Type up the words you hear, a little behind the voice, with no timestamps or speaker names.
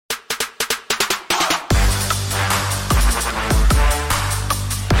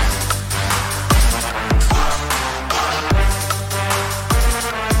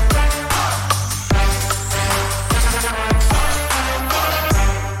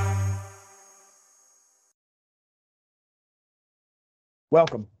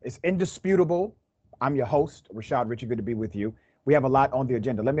Welcome. It's indisputable. I'm your host, Rashad Richey. Good to be with you. We have a lot on the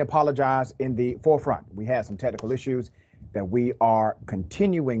agenda. Let me apologize in the forefront. We had some technical issues that we are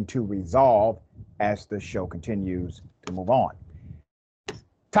continuing to resolve as the show continues to move on.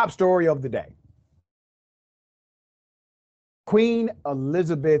 Top story of the day. Queen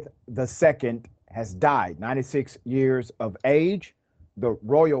Elizabeth II has died, 96 years of age. The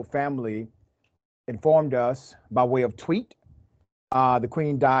royal family informed us by way of tweet. The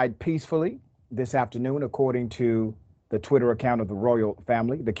Queen died peacefully this afternoon, according to the Twitter account of the royal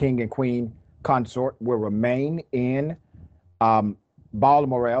family. The King and Queen consort will remain in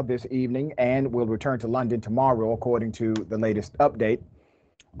Balmoral this evening and will return to London tomorrow, according to the latest update.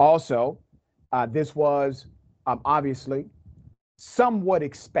 Also, this was obviously somewhat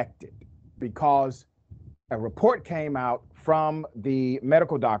expected because a report came out from the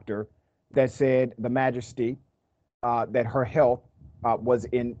medical doctor that said the Majesty, that her health was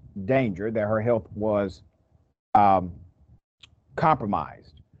in danger, that her health was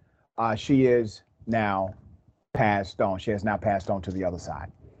compromised. She is now passed on. She has now passed on to the other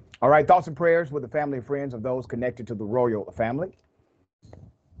side. All right, thoughts and prayers with the family and friends of those connected to the royal family.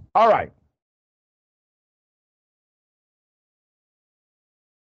 All right.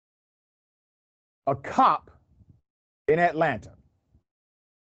 A cop in Atlanta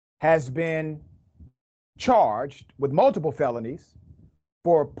has been charged with multiple felonies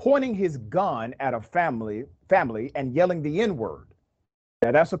for pointing his gun at a family and yelling the N-word.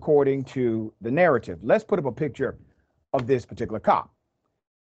 Now, that's according to the narrative. Let's put up a picture of this particular cop.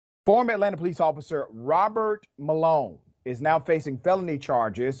 Former Atlanta police officer Robert Malone is now facing felony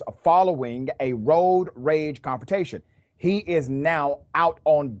charges following a road rage confrontation. He is now out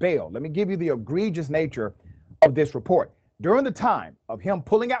on bail. Let me give you the egregious nature of this report. During the time of him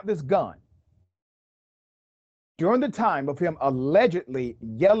pulling out this gun, during the time of him allegedly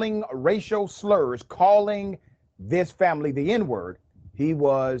yelling racial slurs, calling this family the N-word, he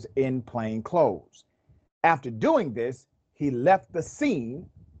was in plain clothes. After doing this, he left the scene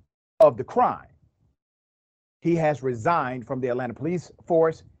of the crime. He has resigned from the Atlanta police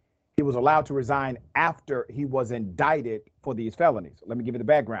force. He was allowed to resign after he was indicted for these felonies. Let me give you the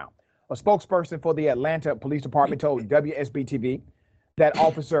background. A spokesperson for the Atlanta Police Department told WSB-TV that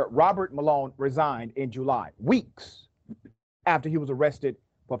Officer Robert Malone resigned in July, weeks after he was arrested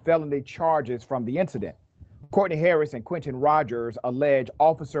for felony charges from the incident. Courtney Harris and Quentin Rogers allege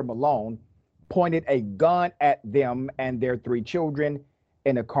Officer Malone pointed a gun at them and their 3 children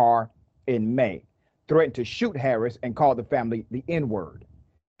in a car in May, threatened to shoot Harris, and called the family the N-word.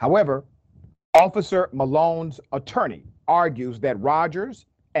 However, Officer Malone's attorney argues that Rogers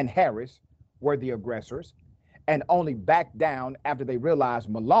and Harris were the aggressors and only backed down after they realized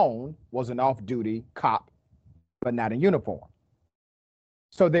Malone was an off-duty cop, but not in uniform.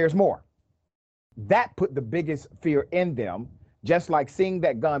 So there's more. That put the biggest fear in them, just like seeing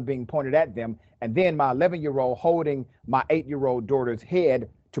that gun being pointed at them, and then my 11-year-old holding my 8-year-old daughter's head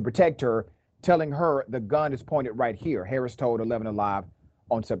to protect her, telling her the gun is pointed right here, Harris told 11 Alive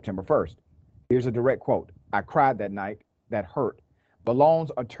on September 1st. Here's a direct quote. "I cried that night. That hurt."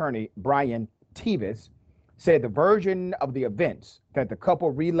 Malone's attorney, Brian Tevis, said the version of the events that the couple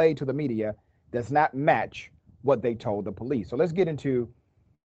relayed to the media does not match what they told the police. So let's get into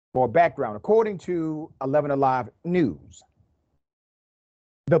more background. According to 11 Alive News,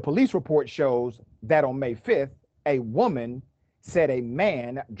 the police report shows that on May 5th, a woman said a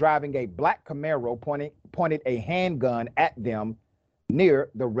man driving a black Camaro pointed a handgun at them near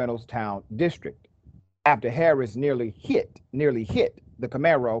the Reynoldstown district after Harris nearly hit the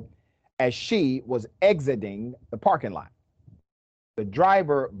Camaro as she was exiting the parking lot. The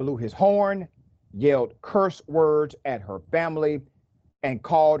driver blew his horn, yelled curse words at her family, and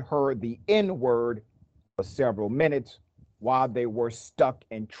called her the N-word for several minutes while they were stuck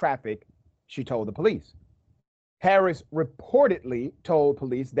in traffic, she told the police. Harris reportedly told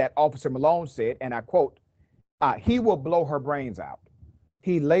police that Officer Malone said, and I quote, "He will blow her brains out."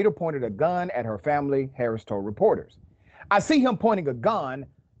 He later pointed a gun at her family, Harris told reporters. "I see him pointing a gun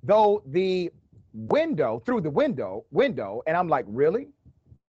through the window, and I'm like, really?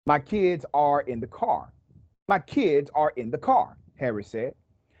 My kids are in the car. My kids are in the car," Harris said.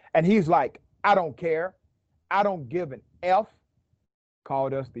 And he's like, "I don't care. I don't give an F,"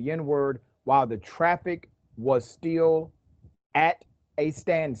 called us the N-word while the traffic was still at a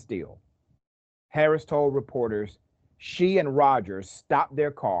standstill. Harris told reporters she and Rogers stopped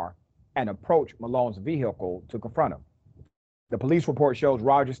their car and approached Malone's vehicle to confront him. The police report shows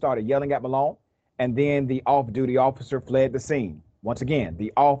Rogers started yelling at Malone, and then the off-duty officer fled the scene. Once again,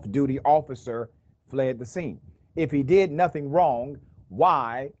 the off-duty officer fled the scene. If he did nothing wrong,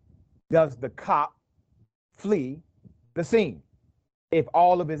 why does the cop flee the scene if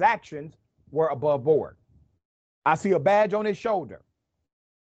all of his actions were above board? I see a badge on his shoulder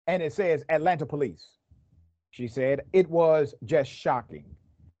and it says Atlanta Police. She said, it was just shocking.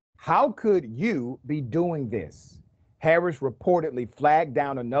 How could you be doing this? Harris reportedly flagged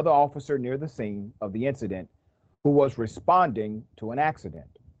down another officer near the scene of the incident who was responding to an accident.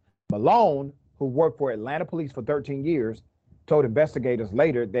 Malone, who worked for Atlanta Police for 13 years, told investigators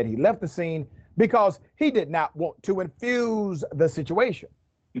later that he left the scene because he did not want to infuse the situation.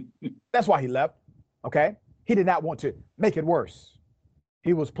 That's why he left, okay? He did not want to make it worse.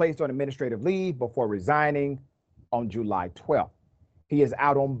 He was placed on administrative leave before resigning on July 12th. He is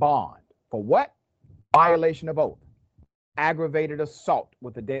out on bond. For what? Violation of oath, aggravated assault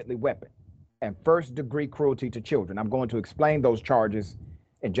with a deadly weapon, and first-degree cruelty to children. I'm going to explain those charges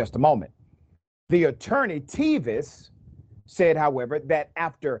in just a moment. The attorney, Tevis, said, however, that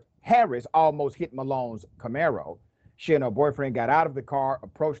after Harris almost hit Malone's Camaro, she and her boyfriend got out of the car,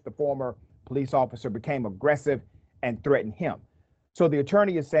 approached the former police officer, became aggressive, and threatened him. So the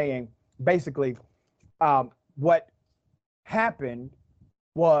attorney is saying, basically, what happened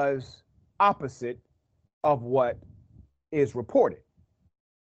was opposite of what is reported.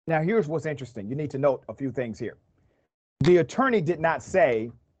 Now, here's what's interesting. You need to note a few things here. The attorney did not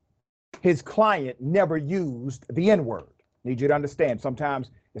say his client never used the N-word. Need you to understand, sometimes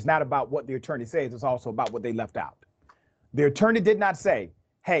it's not about what the attorney says, it's also about what they left out. The attorney did not say,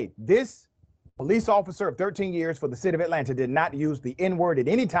 hey, this police officer of 13 years for the city of Atlanta did not use the N-word at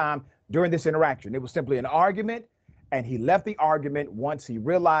any time during this interaction. It was simply an argument, and he left the argument once he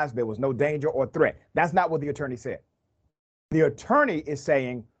realized there was no danger or threat. That's not what the attorney said. The attorney is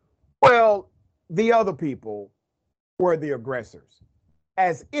saying, well, the other people were the aggressors,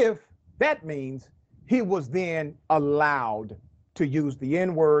 as if that means he was then allowed to use the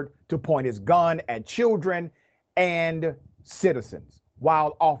N-word to point his gun at children and citizens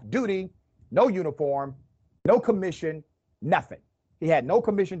while off duty, no uniform, no commission, nothing. He had no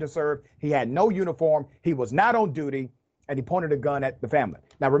commission to serve. He had no uniform. He was not on duty, and he pointed a gun at the family.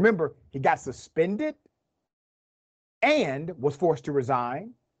 Now, remember, he got suspended and was forced to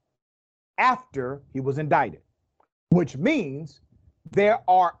resign after he was indicted, which means there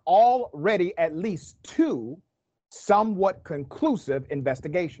are already at least two somewhat conclusive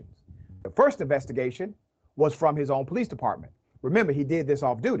investigations. The first investigation was from his own police department. Remember, he did this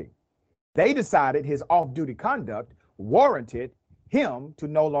off duty. They decided his off-duty conduct warranted him to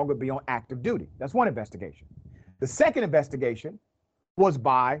no longer be on active duty. That's one investigation. The second investigation was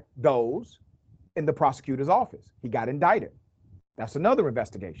by those in the prosecutor's office. He got indicted. That's another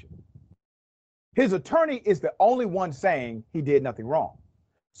investigation. His attorney is the only one saying he did nothing wrong.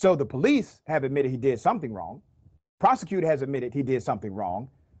 So the police have admitted he did something wrong. Prosecutor has admitted he did something wrong.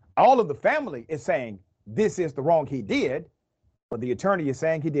 All of the family is saying this is the wrong he did, but the attorney is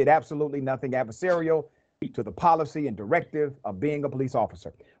saying he did absolutely nothing adversarial to the policy and directive of being a police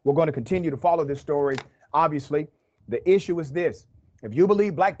officer. We're going to continue to follow this story. Obviously, the issue is this. If you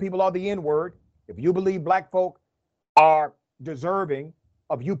believe black people are the N-word, if you believe black folk are deserving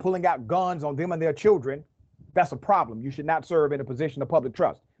of you pulling out guns on them and their children, that's a problem. You should not serve in a position of public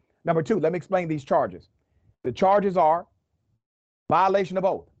trust. Number two, let me explain these charges. The charges are violation of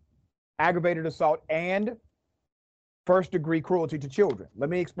oath, aggravated assault, and first-degree cruelty to children. Let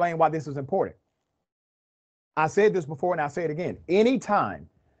me explain why this is important. I said this before and I'll say it again. Anytime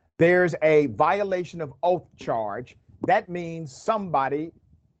there's a violation of oath charge, that means somebody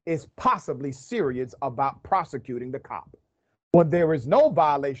is possibly serious about prosecuting the cop. When there is no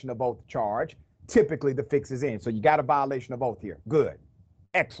violation of oath charge, typically the fix is in. So you got a violation of oath here. Good.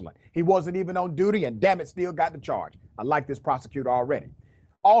 Excellent. He wasn't even on duty and damn it, still got the charge. I like this prosecutor already.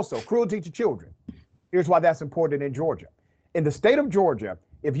 Also, cruelty to children. Here's why that's important in Georgia. In the state of Georgia,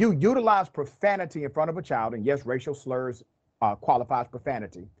 if you utilize profanity in front of a child, and yes, racial slurs qualifies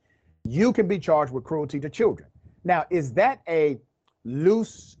profanity, you can be charged with cruelty to children. Now, is that a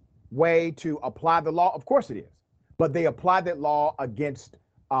loose way to apply the law? Of course it is. But they apply that law against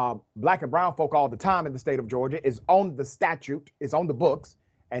black and brown folk all the time in the state of Georgia. It's on the statute, it's on the books,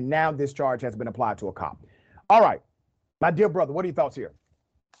 and now this charge has been applied to a cop. All right, my dear brother, what are your thoughts here?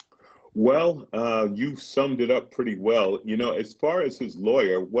 Well, you summed it up pretty well. You know, as far as his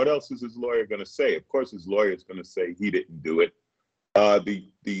lawyer, what else is his lawyer going to say? Of course, his lawyer is going to say he didn't do it.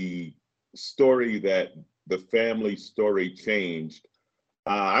 The story that the family story changed,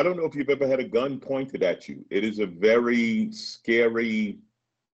 I don't know if you've ever had a gun pointed at you. It is a very scary,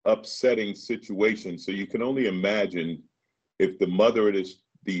 upsetting situation. So you can only imagine if the mother of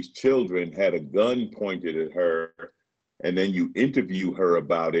these children had a gun pointed at her and then you interview her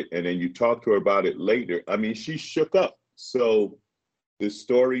about it, and then you talk to her about it later, I mean, she shook up. So the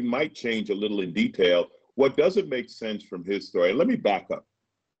story might change a little in detail. What doesn't make sense from his story, let me back up.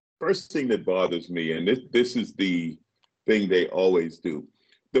 First thing that bothers me, and this is the thing they always do,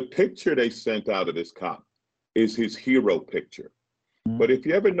 the picture they sent out of this cop is his hero picture. But if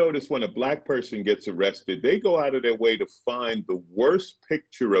you ever notice, when a Black person gets arrested, they go out of their way to find the worst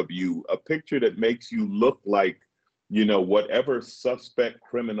picture of you, a picture that makes you look like, you know, whatever suspect,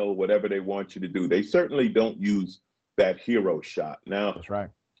 criminal, whatever they want you to do. They certainly don't use that hero shot. Now, That's right.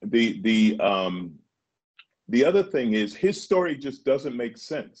 The other thing is, his story just doesn't make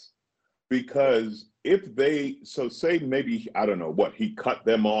sense, because if they, so say maybe, I don't know what, he cut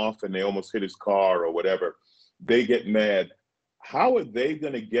them off and they almost hit his car or whatever, they get mad. How are they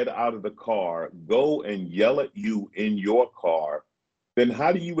going to get out of the car, go and yell at you in your car? Then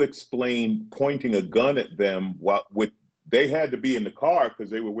how do you explain pointing a gun at them while they had to be in the car because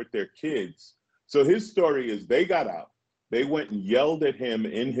they were with their kids? So his story is, they got out, they went and yelled at him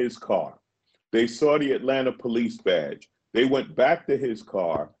in his car. They saw the Atlanta police badge. They went back to his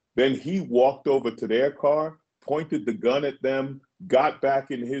car. Then he walked over to their car, pointed the gun at them, got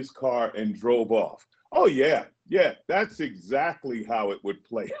back in his car and drove off. Oh yeah, that's exactly how it would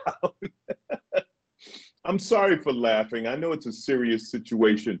play out. I'm sorry for laughing. I know it's a serious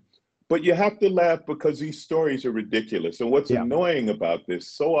situation, but you have to laugh because these stories are ridiculous. And what's annoying about this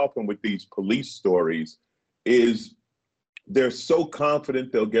so often with these police stories is they're so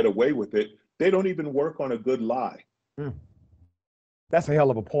confident they'll get away with it, they don't even work on a good lie. That's a hell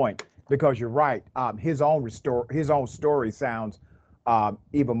of a point, because you're right. His own story sounds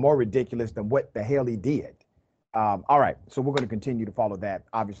even more ridiculous than what the hell he did. All right, so we're going to continue to follow that.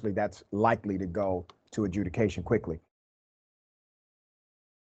 Obviously, that's likely to go to adjudication quickly.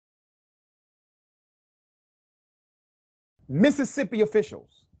 Mississippi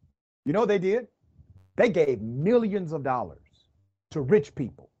officials, you know what they did? They gave millions of dollars to rich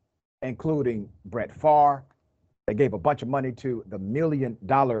people, including Brett Favre. They gave a bunch of money to the $1 million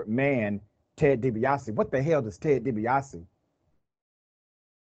man, Ted DiBiase. What the hell does Ted DiBiase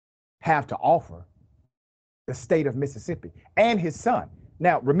have to offer the state of Mississippi and his son?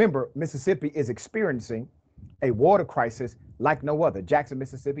 Now, remember, Mississippi is experiencing a water crisis like no other. Jackson,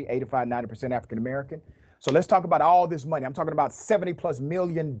 Mississippi, 85, 90% African American. So let's talk about all this money. I'm talking about $70+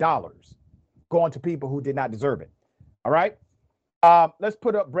 million going to people who did not deserve it. All right. Let's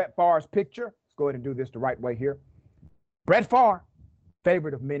put up Brett Favre's picture. Let's go ahead and do this the right way here. Brett Favre,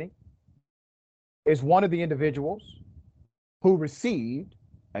 favorite of many, is one of the individuals who received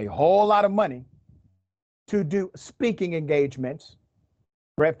a whole lot of money to do speaking engagements.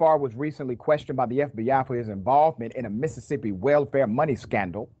 Brett Favre was recently questioned by the FBI for his involvement in a Mississippi welfare money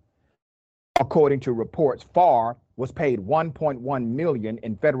scandal. According to reports, Favre was paid $1.1 million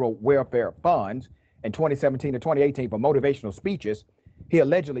in federal welfare funds in 2017 to 2018 for motivational speeches he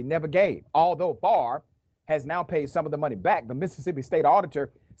allegedly never gave. Although Favre has now paid some of the money back, the Mississippi state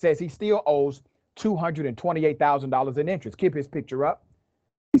auditor says he still owes $228,000 in interest. Keep his picture up.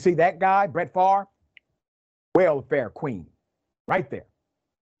 You see that guy, Brett Favre? Welfare queen, right there.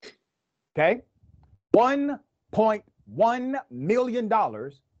 Okay? $1.1 million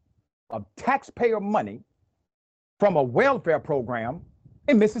of taxpayer money from a welfare program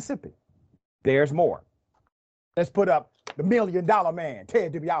in Mississippi. There's more. Let's put up the $1 million man,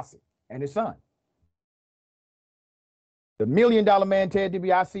 Ted DiBiase, and his son. The $1 million man, Ted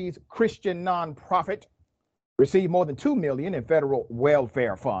DiBiase's Christian nonprofit received more than $2 million in federal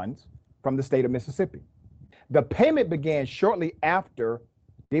welfare funds from the state of Mississippi. The payment began shortly after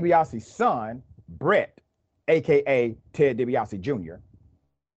DiBiase's son, Brett, aka Ted DiBiase Jr.,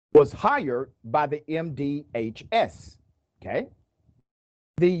 was hired by the MDHS. Okay.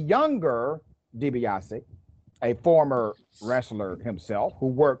 The younger DiBiase, a former wrestler himself who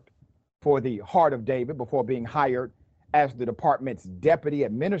worked for the Heart of David before being hired as the department's deputy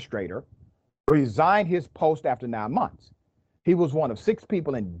administrator, resigned his post after 9 months. He was one of 6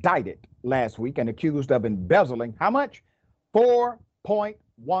 people indicted last week and accused of embezzling how much?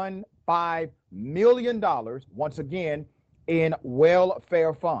 $4.15 million, once again, in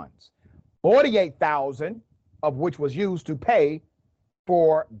welfare funds. $48,000 of which was used to pay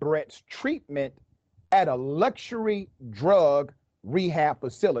for Brett's treatment at a luxury drug rehab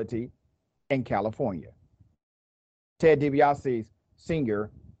facility in California. Ted DiBiase Sr.,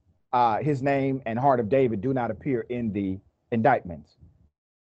 his name and Heart of David do not appear in the indictments.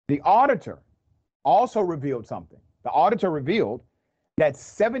 The auditor also revealed something. The auditor revealed that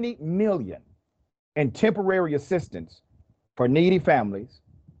 $70 million in temporary assistance for needy families,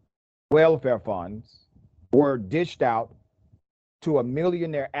 welfare funds, were dished out to a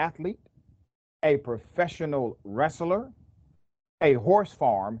millionaire athlete, a professional wrestler, a horse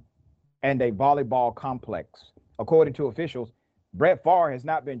farm, and a volleyball complex. According to officials, Brett Favre has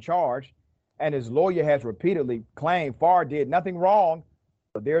not been charged, and his lawyer has repeatedly claimed Favre did nothing wrong.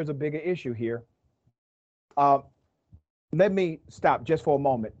 But there's a bigger issue here. Let me stop just for a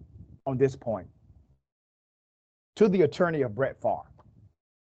moment on this point. To the attorney of Brett Favre,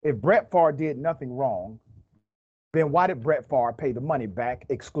 if Brett Favre did nothing wrong, then why did Brett Favre pay the money back,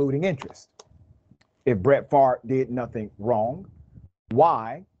 excluding interest? If Brett Favre did nothing wrong,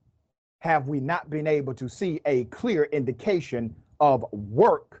 why have we not been able to see a clear indication of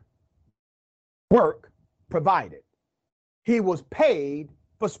work provided? He was paid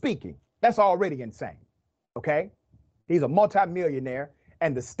for speaking. That's already insane, okay? He's a multimillionaire,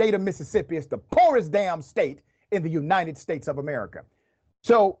 and the state of Mississippi is the poorest damn state in the United States of America.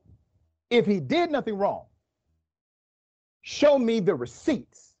 So if he did nothing wrong, show me the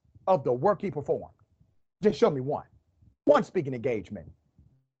receipts of the work he performed. Just show me one speaking engagement.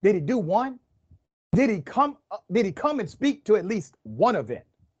 Did he do one? Did he come and speak to at least one event?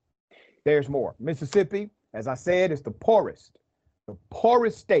 There's more. Mississippi, as I said, is the poorest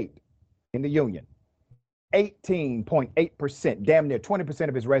state in the union. 18.8%, damn near 20%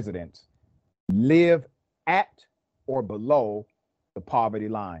 of its residents live at or below the poverty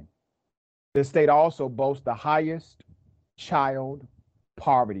line. This state also boasts the highest child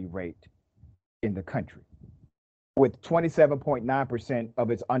poverty rate in the country, with 27.9%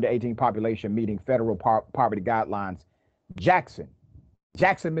 of its under 18 population meeting federal poverty guidelines. Jackson,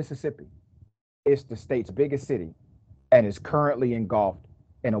 Mississippi, is the state's biggest city and is currently engulfed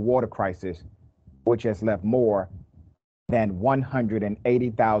in a water crisis, which has left more than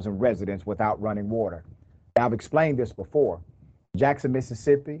 180,000 residents without running water. Now, I've explained this before. Jackson,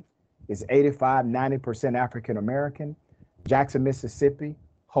 Mississippi is 85-90% African American. Jackson, Mississippi,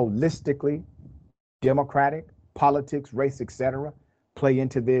 holistically Democratic, politics, race, etc., play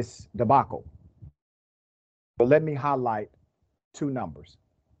into this debacle. But let me highlight two numbers.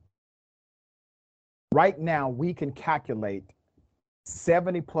 Right now, we can calculate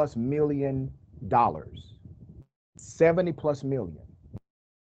 $70+ million, 70+ million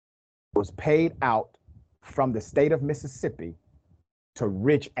was paid out from the state of Mississippi to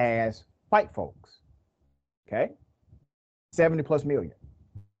rich ass white folks. Okay? 70+ million.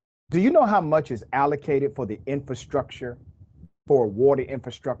 Do you know how much is allocated for the infrastructure, for water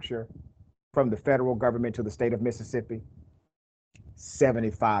infrastructure from the federal government to the state of Mississippi?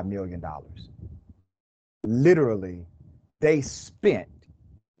 $75 million. Literally, they spent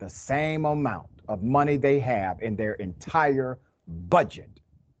the same amount of money they have in their entire budget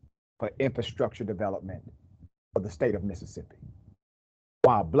for infrastructure development for the state of Mississippi,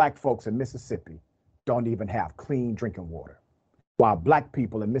 while Black folks in Mississippi don't even have clean drinking water, while Black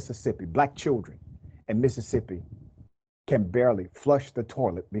people in Mississippi, Black children in Mississippi can barely flush the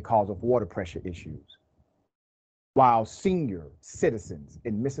toilet because of water pressure issues, while senior citizens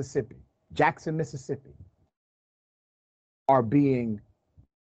in Mississippi, Jackson, Mississippi, are being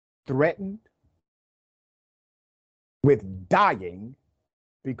threatened with dying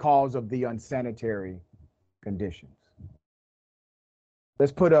because of the unsanitary conditions.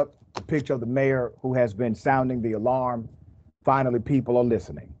 Let's put up a picture of the mayor who has been sounding the alarm. Finally, people are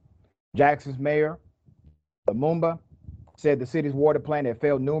listening. Jackson's mayor, Lumumba, said the city's water plant had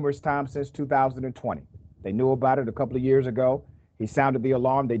failed numerous times since 2020. They knew about it a couple of years ago. He sounded the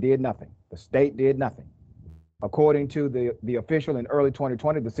alarm. They did nothing. The state did nothing. According to the official, in early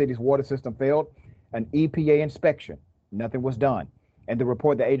 2020, the city's water system failed an EPA inspection. Nothing was done. In the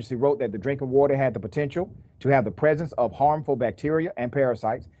report, the agency wrote that the drinking water had the potential to have the presence of harmful bacteria and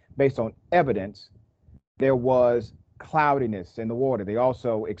parasites. Based on evidence, there was cloudiness in the water. They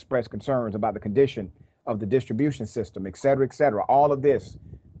also expressed concerns about the condition of the distribution system, et cetera, et cetera. All of this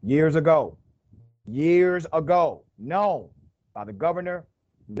years ago, known by the governor,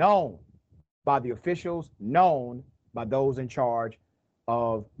 known by the officials, known by those in charge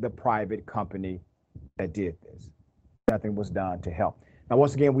of the private company that did this. Nothing was done to help. Now,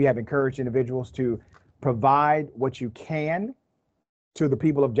 once again, we have encouraged individuals to provide what you can to the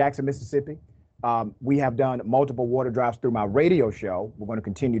people of Jackson, Mississippi. We have done multiple water drives through my radio show. We're going to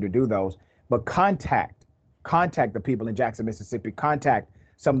continue to do those, but contact the people in Jackson, Mississippi, contact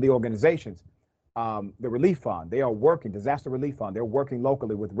some of the organizations. The Relief Fund, they are working, Disaster Relief Fund, they're working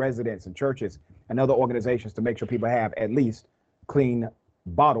locally with residents and churches and other organizations to make sure people have at least clean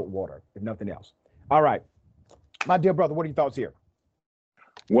bottled water, if nothing else. All right, my dear brother, what are your thoughts here?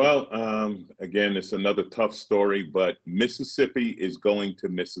 Well, again, it's another tough story, but Mississippi is going to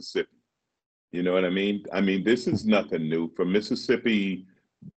Mississippi. You know what I mean? I mean, this is nothing new for Mississippi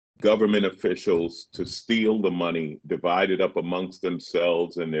government officials to steal the money, divide it up amongst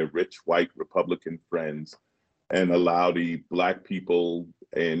themselves and their rich white Republican friends, and allow the black people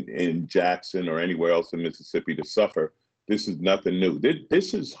in Jackson or anywhere else in Mississippi to suffer. This is nothing new.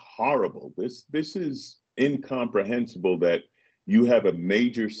 This is horrible. This is incomprehensible that you have a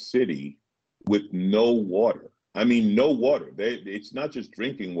major city with no water. I mean, no water. It's not just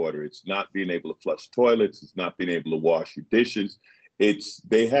drinking water. It's not being able to flush toilets. It's not being able to wash your dishes.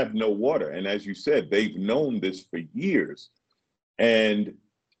 They have no water. And as you said, they've known this for years. And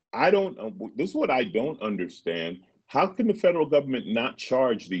this is what I don't understand. How can the federal government not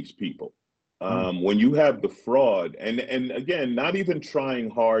charge these people when you have the fraud and again, not even trying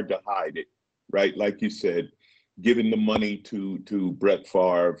hard to hide it, right? Like you said, giving the money to Brett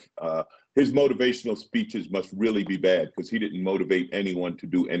Favre. His motivational speeches must really be bad because he didn't motivate anyone to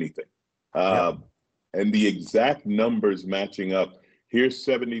do anything. And the exact numbers matching up. Here's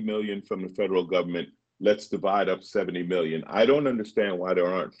 70 million from the federal government. Let's divide up 70 million. I don't understand why there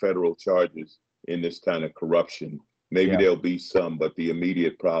aren't federal charges in this kind of corruption. Maybe there'll be some, but the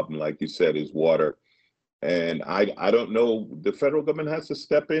immediate problem, like you said, is water. And I don't know, the federal government has to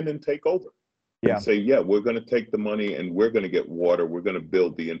step in and take over. And say, yeah, we're going to take the money and we're going to get water. We're going to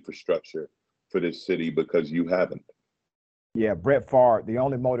build the infrastructure for this city because you haven't. Yeah, Brett Favre, the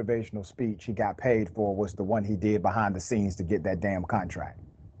only motivational speech he got paid for was the one he did behind the scenes to get that damn contract.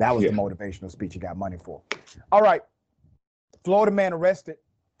 That was the motivational speech he got money for. All right. Florida man arrested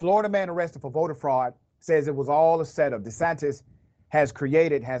for voter fraud, says it was all a setup. DeSantis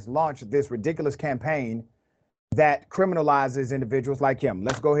has launched this ridiculous campaign that criminalizes individuals like him.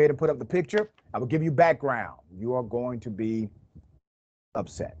 Let's go ahead and put up the picture. I will give you background. You are going to be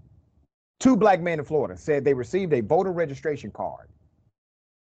upset. 2 black men in Florida said they received a voter registration card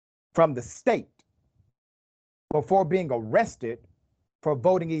from the state before being arrested for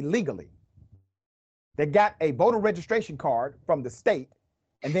voting illegally. They got a voter registration card from the state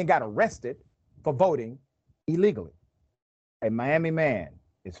and then got arrested for voting illegally. A Miami man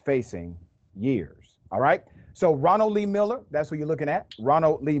is facing years. All right. So Ronald Lee Miller, that's who you're looking at.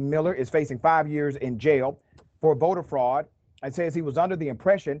 Ronald Lee Miller is facing 5 years in jail for voter fraud and says he was under the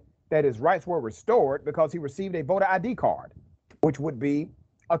impression that his rights were restored because he received a voter ID card, which would be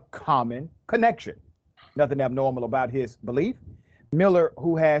a common connection. Nothing abnormal about his belief. Miller,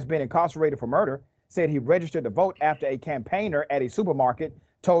 who has been incarcerated for murder, said he registered to vote after a campaigner at a supermarket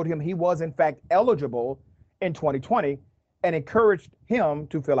told him he was in fact eligible in 2020 and encouraged him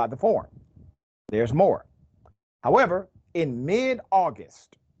to fill out the form. There's more. However, in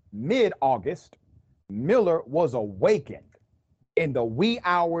mid-August, Miller was awakened in the wee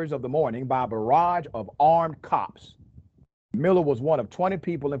hours of the morning by a barrage of armed cops. Miller was one of 20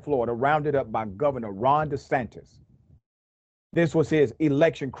 people in Florida rounded up by Governor Ron DeSantis. This was his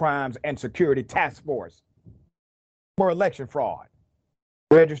election crimes and security task force for election fraud,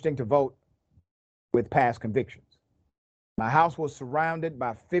 registering to vote with past convictions. My house was surrounded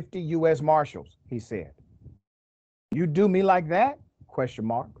by 50 U.S. Marshals, he said. You do me like that? Question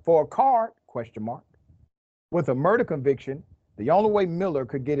mark. For a card? Question mark. With a murder conviction, the only way Miller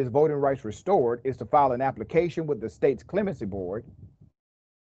could get his voting rights restored is to file an application with the state's clemency board,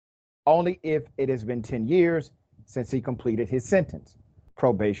 only if it has been 10 years since he completed his sentence,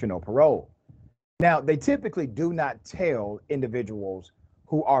 probation or parole. Now, they typically do not tell individuals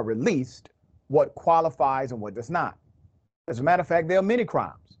who are released what qualifies and what does not. As a matter of fact, there are many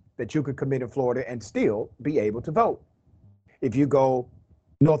crimes that you could commit in Florida and still be able to vote. If you go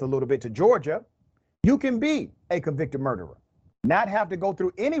north a little bit to Georgia, you can be a convicted murderer, not have to go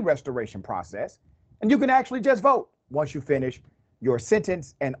through any restoration process, and you can actually just vote once you finish your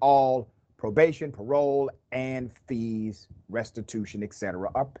sentence and all probation, parole, and fees, restitution, etc.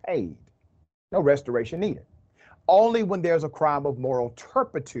 are paid. No restoration needed. Only when there's a crime of moral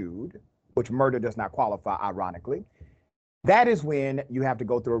turpitude, which murder does not qualify, ironically, that is when you have to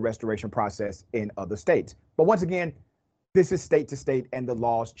go through a restoration process in other states. But once again, this is state to state and the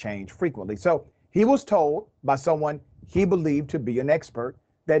laws change frequently. So he was told by someone he believed to be an expert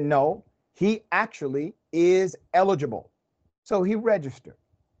that no, he actually is eligible. So he registered.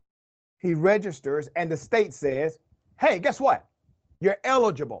 He registers and the state says, hey, guess what? You're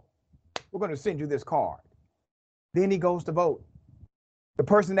eligible. We're going to send you this card. Then he goes to vote. The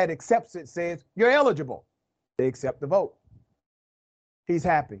person that accepts it says, you're eligible. They accept the vote. He's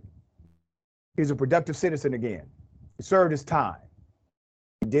happy. He's a productive citizen again. He served his time.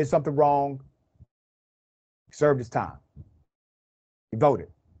 He did something wrong. He served his time. He voted.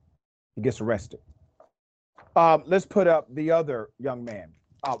 He gets arrested. Let's put up the other young man,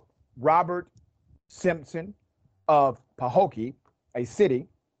 Robert Simpson of Pahokee, a city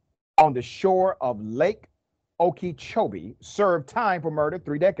on the shore of Lake Okeechobee, served time for murder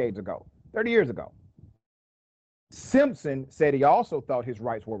 3 decades ago, 30 years ago. Simpson said he also thought his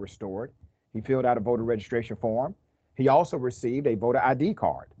rights were restored. He filled out a voter registration form. He also received a voter ID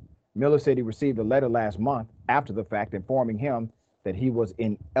card. Miller said he received a letter last month after the fact informing him that he was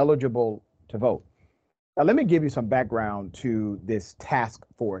ineligible to vote. Now, let me give you some background to this task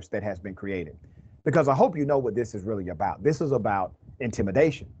force that has been created, because I hope you know what this is really about. This is about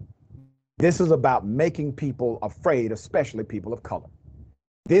intimidation. This is about making people afraid, especially people of color.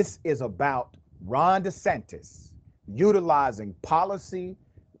 This is about Ron DeSantis utilizing policy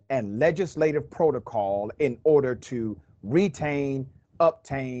and legislative protocol in order to retain,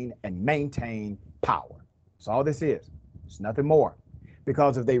 obtain, and maintain power. That's all this is. It's nothing more.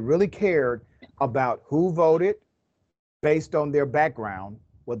 Because if they really cared about who voted based on their background,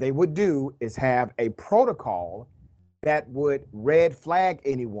 what they would do is have a protocol that would red flag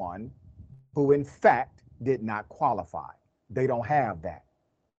anyone who in fact did not qualify. They don't have that.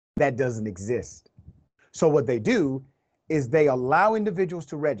 That doesn't exist. So what they do is they allow individuals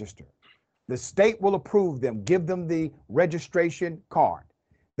to register. The state will approve them, give them the registration card.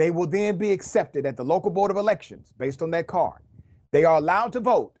 They will then be accepted at the local board of elections based on that card. They are allowed to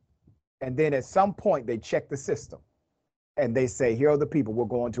vote. And then at some point they check the system and they say, here are the people we're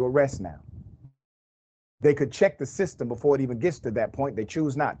going to arrest now. They could check the system before it even gets to that point. They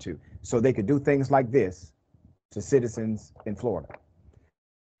choose not to. So they could do things like this to citizens in Florida.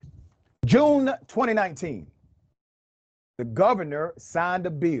 June 2019, the governor signed a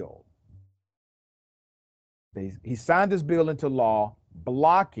bill. He signed this bill into law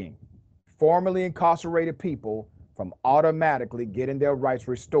blocking formerly incarcerated people from automatically getting their rights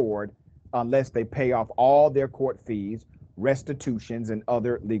restored unless they pay off all their court fees, restitutions, and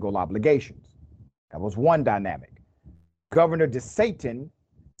other legal obligations. That was one dynamic. Governor DeSantis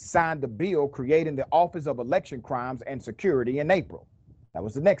signed the bill creating the Office of Election Crimes and Security in April. That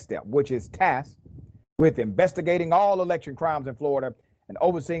was the next step, which is tasked with investigating all election crimes in Florida and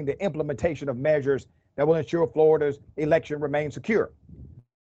overseeing the implementation of measures that will ensure Florida's election remains secure.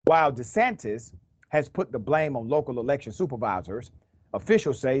 While DeSantis has put the blame on local election supervisors,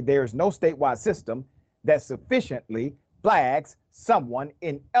 officials say there is no statewide system that sufficiently flags someone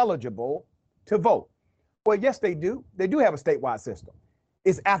ineligible to vote. Well, yes, they do. They do have a statewide system.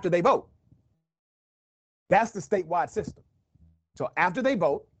 It's after they vote. That's the statewide system. So after they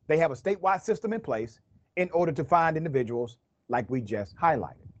vote, they have a statewide system in place in order to find individuals like we just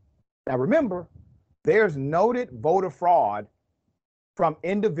highlighted. Now remember, there's noted voter fraud from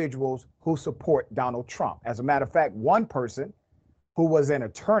individuals who support Donald Trump. As a matter of fact, one person who was an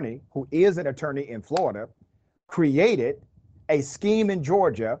attorney, who is an attorney in Florida, created a scheme in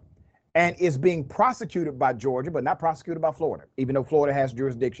Georgia and is being prosecuted by Georgia, but not prosecuted by Florida, even though Florida has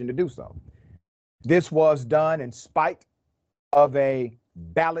jurisdiction to do so. This was done in spite of a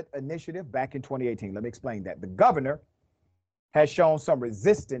ballot initiative back in 2018. Let me explain that. The governor has shown some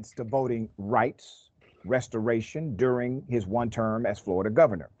resistance to voting rights restoration during his one term as Florida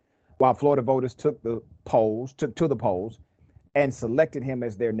governor. While Florida voters took to the polls and selected him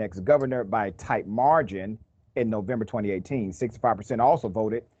as their next governor by a tight margin in November 2018, 65% also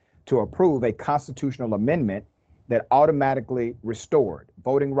voted to approve a constitutional amendment that automatically restored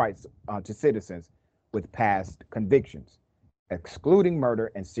voting rights to citizens with past convictions, excluding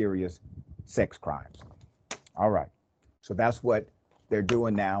murder and serious sex crimes. All right. So that's what they're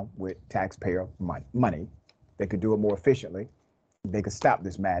doing now with taxpayer money. They could do it more efficiently. They could stop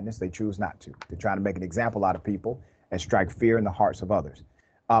this madness. They choose not to. They're trying to make an example out of people and strike fear in the hearts of others.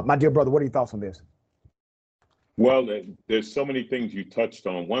 My dear brother, what are your thoughts on this? Well, there's so many things you touched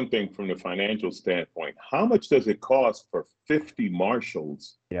on. One thing from the financial standpoint, how much does it cost for 50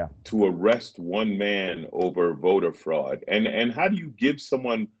 marshals to arrest one man over voter fraud? And how do you give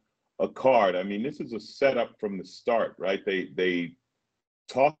someone a card? I mean, this is a setup from the start, right? They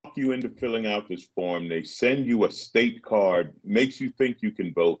talk you into filling out this form. They send you a state card, makes you think you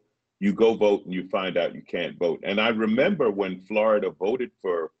can vote. You go vote and you find out you can't vote. And I remember when Florida voted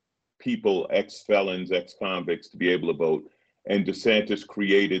for people, ex-felons, ex-convicts, to be able to vote, and DeSantis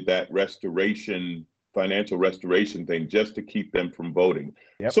created that restoration, financial restoration thing just to keep them from voting.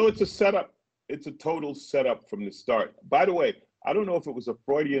 So it's a setup. It's a total setup from the start. By the way, I don't know if it was a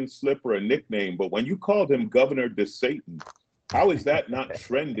Freudian slip or a nickname, but when you called him Governor DeSatan, how is that not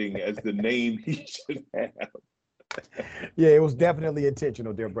trending as the name he should have? Yeah, it was definitely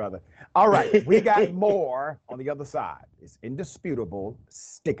intentional, dear brother. All right, we got more on the other side. It's indisputable.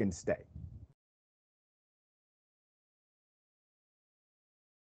 Stick and stay.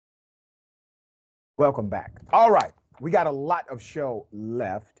 Welcome back. All right, we got a lot of show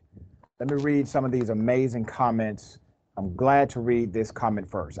left. Let me read some of these amazing comments. I'm glad to read this comment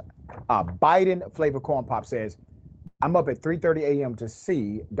first. Biden Flavor Corn Pop says, I'm up at 3:30 a.m. to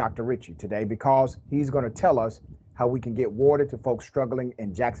see Dr. Ritchie today because he's going to tell us how we can get water to folks struggling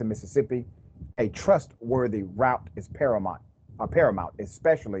in Jackson, Mississippi. A trustworthy route is paramount,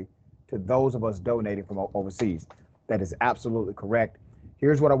 especially to those of us donating from overseas. That is absolutely correct.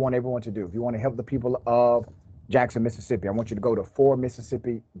 Here's what I want everyone to do. If you want to help the people of Jackson, Mississippi, I want you to go to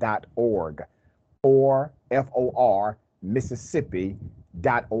formississippi.org, FOR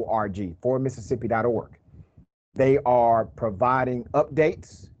Mississippi.org, formississippi.org. They are providing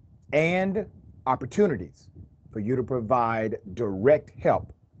updates and opportunities for you to provide direct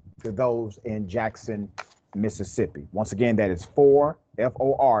help to those in Jackson, Mississippi. Once again, that is FOR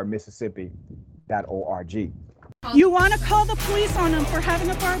Mississippi.org. You want to call the police on them for having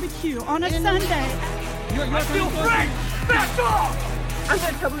a barbecue on a Sunday. I feel great! Back off! I'm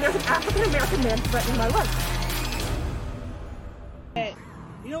going to tell them there's an African-American man threatening my life.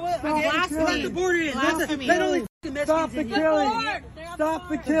 You know what? Blasphemy. The border is. Blasphemy. Stop the killing! Stop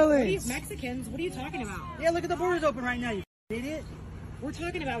the killing! Mexicans, what are you talking about? Yeah, look at the borders open right now, you idiot. We're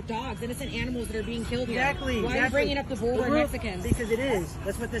talking about dogs, innocent animals that are being killed here. Exactly. Why are you bringing up the border and Mexicans? Because it is.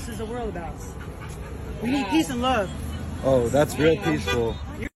 That's what this is the world about. We need peace and love. Oh, that's real peaceful.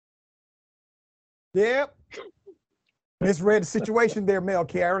 Yep. Misread the situation there, Mel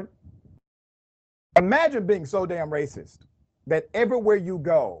Karen. Imagine being so damn racist that everywhere you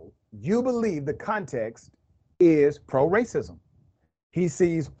go, you believe the context is pro-racism. He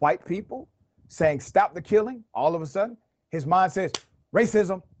sees white people saying, stop the killing. All of a sudden, his mind says,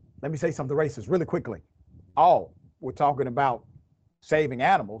 racism. Let me say something racist really quickly. Oh, we're talking about saving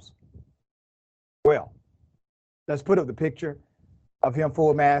animals. Well, let's put up the picture of him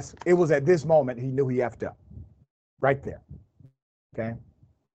full mask. It was at this moment he knew he effed up. Right there. Okay.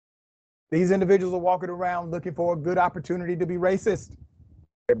 These individuals are walking around looking for a good opportunity to be racist.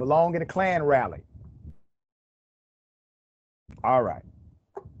 They belong in a Klan rally. All right.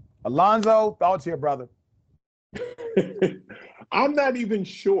 Alonzo, thoughts here, brother? I'm not even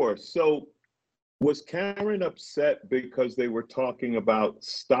sure. So was Karen upset because they were talking about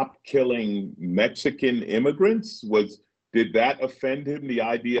stop killing Mexican immigrants? Did that offend him, the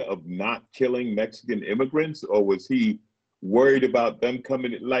idea of not killing Mexican immigrants? Or was he worried about them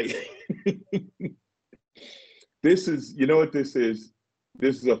coming like this is, you know what this is?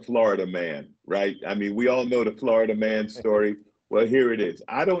 This is a Florida man, right? I mean, we all know the Florida man story. Well, here it is.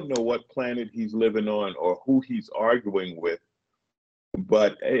 I don't know what planet he's living on or who he's arguing with,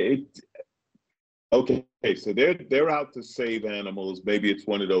 but okay, so they're out to save animals. Maybe it's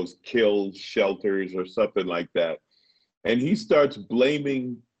one of those kill shelters or something like that. And he starts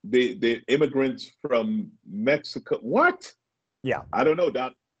blaming the immigrants from Mexico. What? Yeah. I don't know,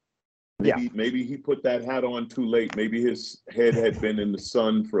 Doc. Maybe he put that hat on too late. Maybe his head had been in the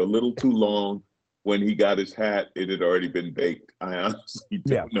sun for a little too long. When he got his hat, it had already been baked. I honestly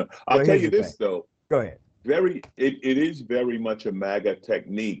don't know. I'll tell you this, though. Go ahead. It is very much a MAGA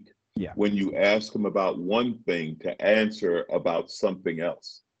technique when you ask him about one thing to answer about something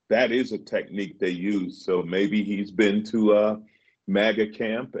else. That is a technique they use. So maybe he's been to MAGA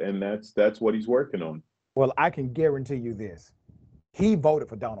camp, and that's what he's working on. Well, I can guarantee you this. He voted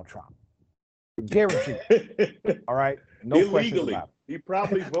for Donald Trump. Guarantee. All right? No questions about it. He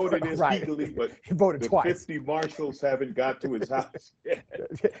probably voted illegally, but he voted twice. 50 marshals haven't got to his house yet.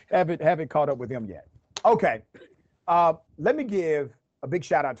 haven't caught up with him yet. Okay. Let me give a big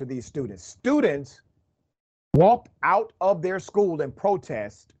shout out to these students. Students walked out of their school in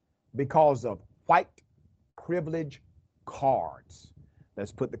protest because of white privilege cards.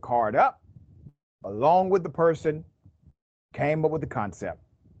 Let's put the card up. Along with the person came up with the concept.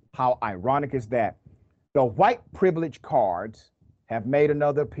 How ironic is that? The white privilege cards have made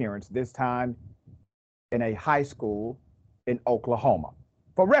another appearance, this time in a high school in Oklahoma.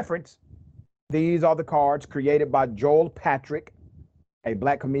 For reference, these are the cards created by Joel Patrick, a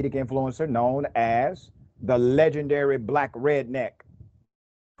black comedic influencer known as the legendary Black Redneck,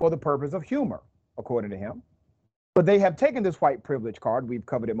 for the purpose of humor, according to him. But they have taken this white privilege card, we've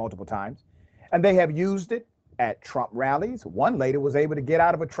covered it multiple times, and they have used it at Trump rallies. One lady was able to get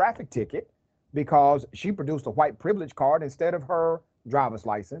out of a traffic ticket because she produced a white privilege card instead of her driver's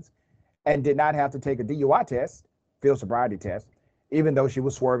license and did not have to take a DUI test, field sobriety test, even though she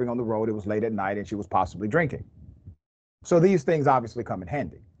was swerving on the road. It was late at night and she was possibly drinking. So these things obviously come in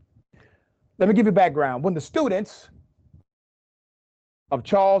handy. Let me give you background. When the students of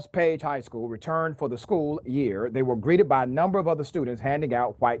Charles Page High School returned for the school year, they were greeted by a number of other students handing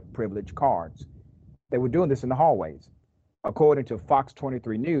out white privilege cards. They were doing this in the hallways. According to Fox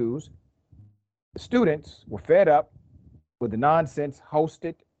 23 News, the students were fed up with the nonsense,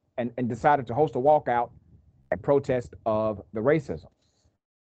 hosted and decided to host a walkout and protest of the racism.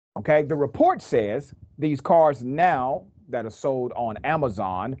 Okay, the report says these cars now that are sold on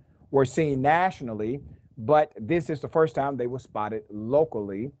Amazon were seen nationally, but this is the first time they were spotted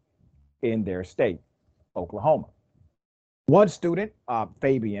locally in their state, Oklahoma. One student,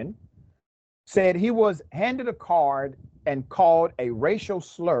 Fabian, said he was handed a card and called a racial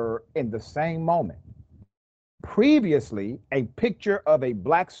slur in the same moment. Previously, a picture of a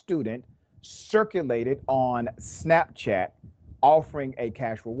black student circulated on Snapchat offering a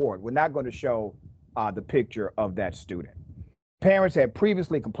cash reward. We're not going to show the picture of that student. Parents had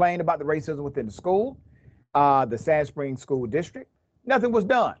previously complained about the racism within the school, the Sand Springs School District. Nothing was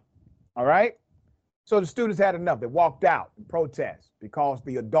done, all right? So the students had enough. They walked out in protest because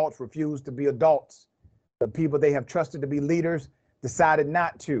the adults refused to be adults. The people they have trusted to be leaders decided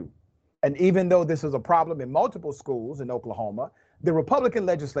not to. And even though this is a problem in multiple schools in Oklahoma, the Republican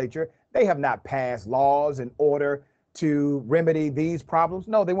legislature, they have not passed laws in order to remedy these problems.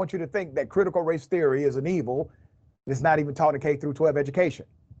 No, they want you to think that critical race theory is an evil that's not even taught in K through 12 education.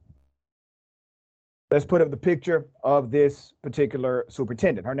 Let's put up the picture of this particular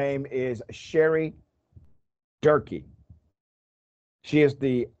superintendent. Her name is Sherry Durkee. She is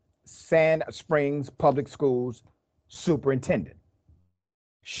the Sand Springs Public Schools superintendent.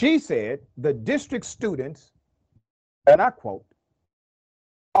 She said the district students, and I quote,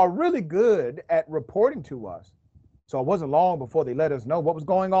 are really good at reporting to us. So it wasn't long before they let us know what was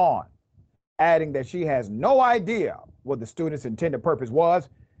going on, adding that she has no idea what the students' intended purpose was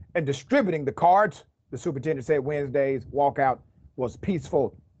in distributing the cards. The superintendent said Wednesday's walkout was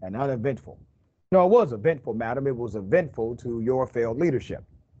peaceful and uneventful. No, it was eventful, madam. It was eventful to your failed leadership.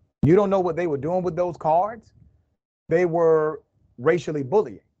 You don't know what they were doing with those cards? They were racially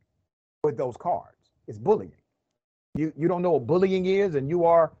bullying with those cards. It's bullying. You don't know what bullying is, and you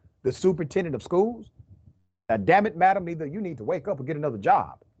are the superintendent of schools? Now, damn it, madam, either you need to wake up or get another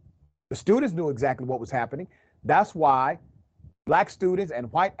job. The students knew exactly what was happening. That's why black students and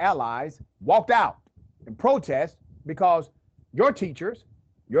white allies walked out in protest, because your teachers,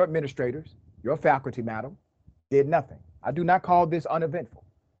 your administrators, your faculty, madam, did nothing. I do not call this uneventful.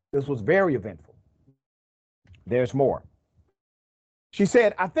 This was very eventful. There's more. She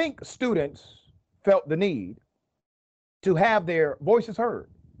said, I think students felt the need to have their voices heard,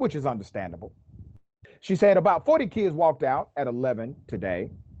 which is understandable. She said about 40 kids walked out at 11 today.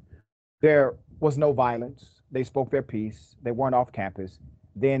 There was no violence. They spoke their piece. They weren't off campus.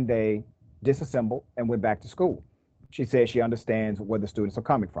 Then they disassembled and went back to school. She said she understands where the students are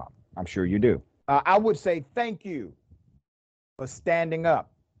coming from. I'm sure you do. I would say thank you for standing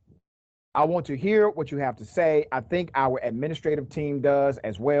up. I want to hear what you have to say. I think our administrative team does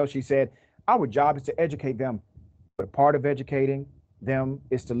as well. She said, our job is to educate them, but part of educating them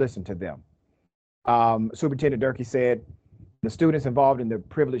is to listen to them. Superintendent Durkee said the students involved in the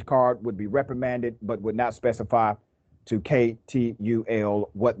privilege card would be reprimanded, but would not specify to KTUL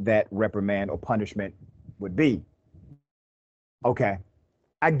what that reprimand or punishment would be. Okay,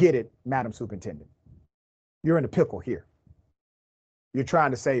 I get it, Madam Superintendent. You're in a pickle here. You're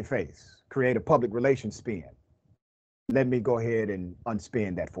trying to save face, create a public relations spin. Let me go ahead and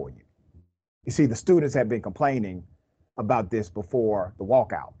unspin that for you. You see, the students have been complaining about this before the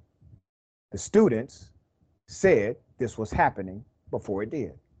walkout. The students said this was happening before it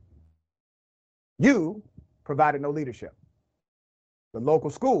did. You provided no leadership. The local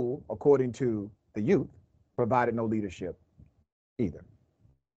school, according to the youth, provided no leadership either.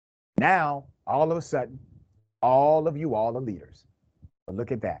 Now, all of a sudden, all of you all are leaders. But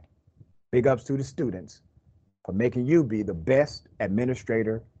look at that. Big ups to the students for making you be the best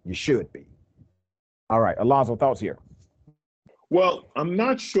administrator you should be. All right, Alonzo, thoughts here. Well, I'm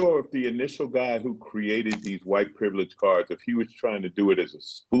not sure if the initial guy who created these white privilege cards, if he was trying to do it as a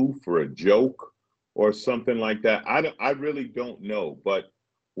spoof or a joke or something like that. I really don't know. But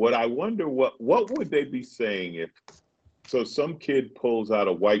what I wonder, what would they be saying if, so some kid pulls out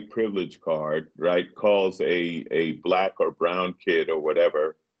a white privilege card, right? Calls a black or brown kid or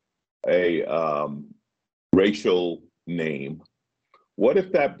whatever a racial name. What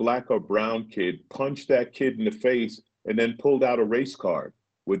if that black or brown kid punched that kid in the face and then pulled out a race card?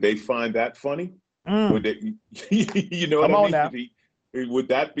 Would they find that funny? Would they, you know what I mean? Would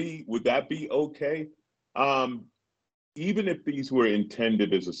that be okay? Even if these were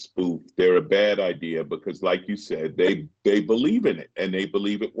intended as a spoof, they're a bad idea because, like you said, they believe in it and they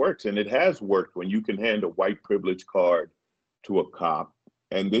believe it works, and it has worked when you can hand a white privilege card to a cop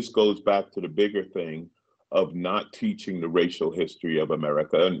And this goes back to the bigger thing of not teaching the racial history of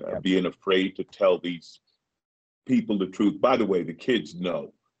America and being afraid to tell these people the truth. By the way, the kids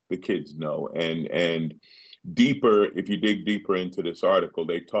know. The kids know. And deeper, if you dig deeper into this article,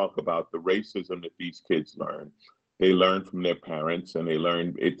 they talk about the racism that these kids learn. They learn from their parents, and they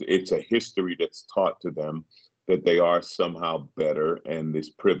learn it's a history that's taught to them that they are somehow better, and this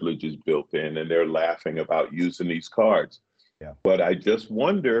privilege is built in, and they're laughing about using these cards. Yeah. But I just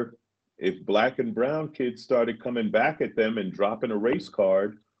wonder if Black and brown kids started coming back at them and dropping a race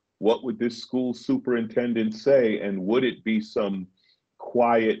card, what would this school superintendent say? And would it be some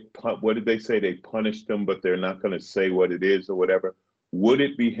quiet, what did they say? They punished them, but they're not going to say what it is or whatever. Would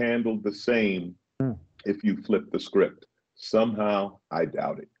it be handled the same if you flip the script? Somehow, I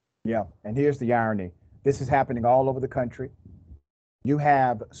doubt it. Yeah, and here's the irony. This is happening all over the country. You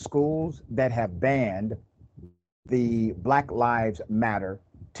have schools that have banned the Black Lives Matter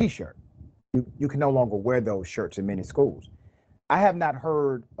t-shirt. You can no longer wear those shirts in many schools. I have not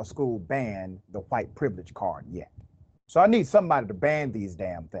heard a school ban the white privilege card yet. So I need somebody to ban these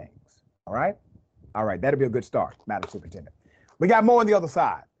damn things. All right? All right, that'll be a good start, Madam Superintendent. We got more on the other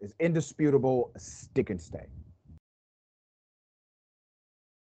side. It's indisputable stick and stay.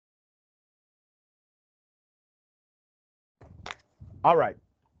 All right,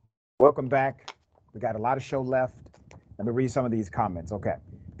 welcome back. We got a lot of show left. Let me read some of these comments. Okay.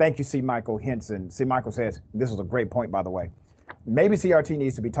 Thank you, C. Michael Henson. C. Michael says, this was a great point, by the way. Maybe CRT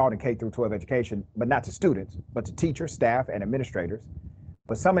needs to be taught in K through 12 education, but not to students, but to teachers, staff, and administrators.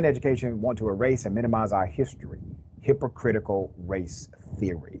 But some in education want to erase and minimize our history. Hypocritical race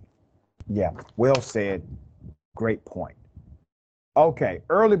theory. Yeah, well said. Great point. Okay,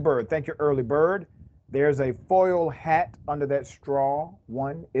 Early Bird. Thank you, Early Bird. There's a foil hat under that straw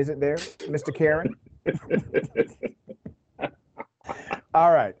one, isn't there, Mr. Karen?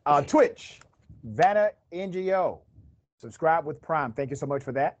 All right, Twitch, Vanna NGO, subscribe with Prime. Thank you so much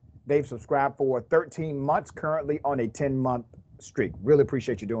for that. They've subscribed for 13 months, currently on a 10-month streak. Really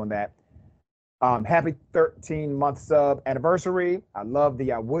appreciate you doing that. Happy 13-month sub anniversary. I love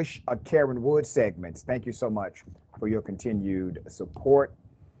the I Wish a Karen Wood segments. Thank you so much for your continued support.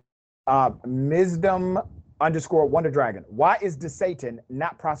 Misdom _ Wonder Dragon. Why is DeSatan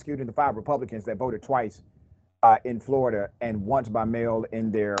not prosecuting the 5 Republicans that voted twice in Florida and once by mail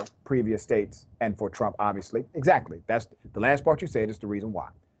in their previous states, and for Trump, obviously? Exactly. That's the last part you said is the reason why,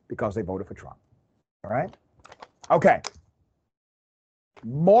 because they voted for Trump. All right. Okay.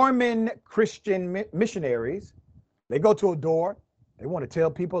 Mormon Christian missionaries, they go to a door. They want to tell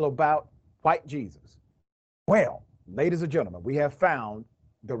people about white Jesus. Well, ladies and gentlemen, we have found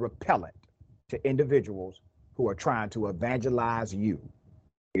the repellent to individuals who are trying to evangelize you.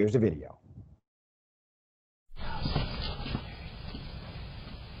 Here's the video.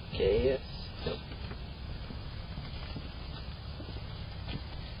 Okay.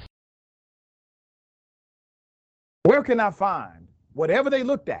 Where can I find whatever they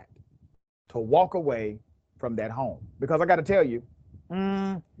looked at to walk away from that home? Because I got to tell you,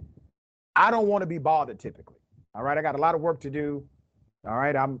 I don't want to be bothered typically. All right, I got a lot of work to do. All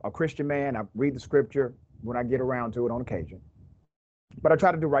right, I'm a Christian man. I read the scripture when I get around to it on occasion. But I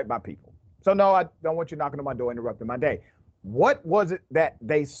try to do right by people. So no, I don't want you knocking on my door, interrupting my day. What was it that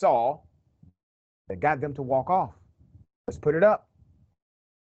they saw that got them to walk off? Let's put it up.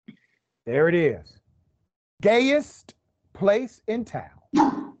 There it is. Gayest place in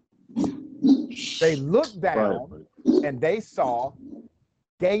town. They looked down and they saw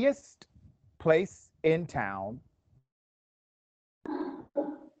gayest place in town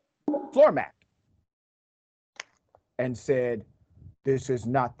floor mat and said, this is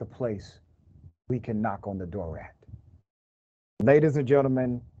not the place we can knock on the door at. Ladies and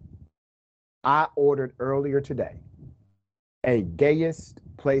gentlemen, I ordered earlier today a gayest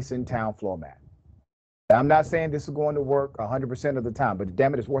place in town floor mat. I'm not saying this is going to work 100% of the time, but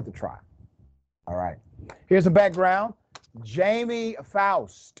damn it, it's worth a try. All right. Here's the background. Jamie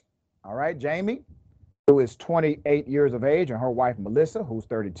Faust. All right, Jamie, who is 28 years of age, and her wife, Melissa, who's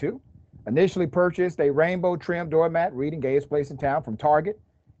 32, initially purchased a rainbow trim doormat reading gayest place in town from Target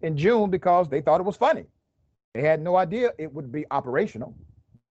in June because they thought it was funny. They had no idea it would be operational.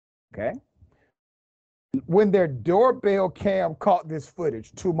 Okay. When their doorbell cam caught this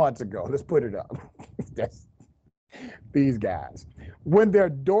footage 2 months ago, let's put it up. That's these guys. When their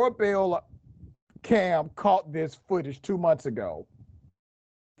doorbell cam caught this footage 2 months ago,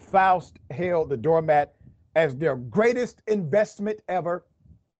 Faust hailed the doormat as their greatest investment ever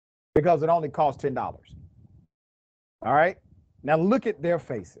because it only cost $10. All right. Now look at their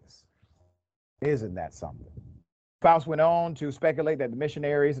faces. Isn't that something? Faust went on to speculate that the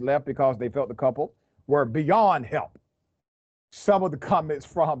missionaries left because they felt the couple were beyond help. Some of the comments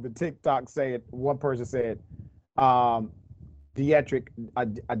from the TikTok said, one person said, Dietrich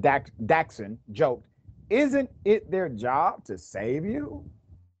Daxon joked, "Isn't it their job to save you?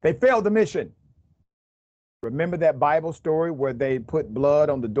 They failed the mission." Remember that Bible story where they put blood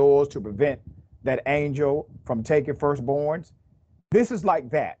on the doors to prevent that angel from taking firstborns? This is like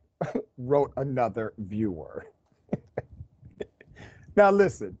that, wrote another viewer. Now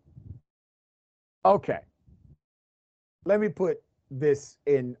listen. Okay. Let me put this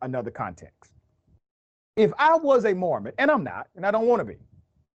in another context. If I was a Mormon, and I'm not, and I don't want to be,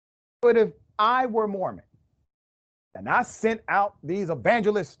 but if I were Mormon and I sent out these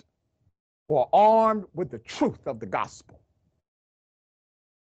evangelists who are armed with the truth of the gospel,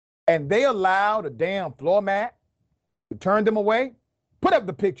 and they allowed a damn floor mat to turn them away, put up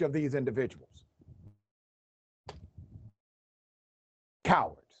the picture of these individuals.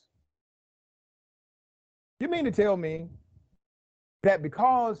 Cowards. You mean to tell me that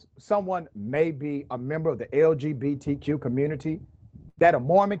because someone may be a member of the LGBTQ community, that a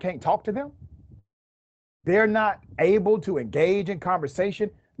Mormon can't talk to them? They're not able to engage in conversation?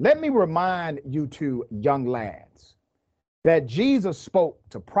 Let me remind you two young lads that Jesus spoke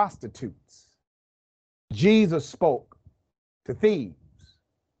to prostitutes. Jesus spoke to thieves.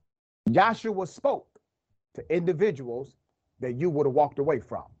 Joshua spoke to individuals that you would have walked away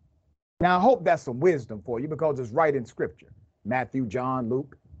from. Now, I hope that's some wisdom for you because it's right in scripture. Matthew, John,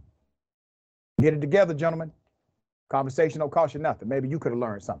 Luke. Get it together, gentlemen. Conversation don't cost you nothing. Maybe you could have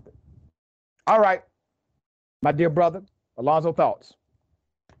learned something. All right, my dear brother, Alonzo, thoughts?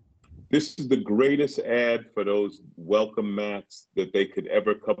 This is the greatest ad for those welcome mats that they could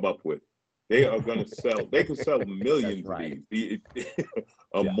ever come up with. They are going to sell. They can sell millions right. of these.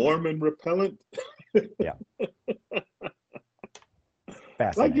 Mormon repellent. Yeah.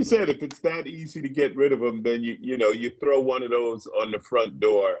 Like you said, if it's that easy to get rid of them, then you throw one of those on the front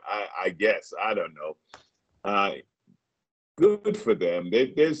door. I guess, I don't know. Good for them.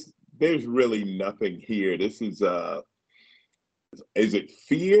 There's really nothing here. This is it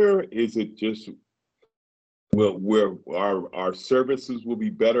fear? Is it just where our services will be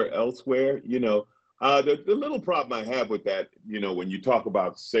better elsewhere? The little problem I have with that, when you talk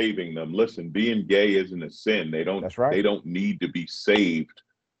about saving them, listen, being gay isn't a sin. That's right. They don't need to be saved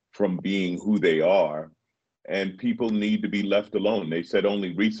from being who they are, and people need to be left alone. They said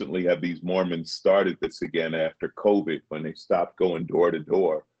only recently have these Mormons started this again after COVID, when they stopped going door to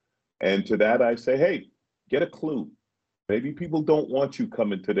door. And to that I say, hey, get a clue. Maybe people don't want you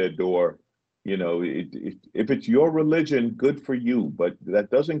coming to their door. If it's your religion, good for you, but that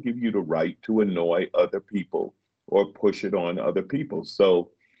doesn't give you the right to annoy other people or push it on other people.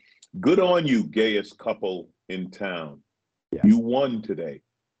 So good on you, gayest couple in town. Yes. You won today.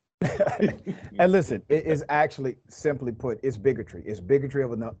 And listen, it is actually, simply put, it's bigotry. It's bigotry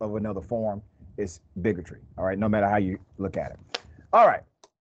of another form. It's bigotry. All right, no matter how you look at it. All right.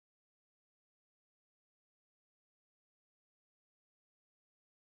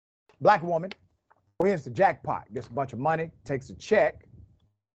 Black woman wins the jackpot, gets a bunch of money, takes a check,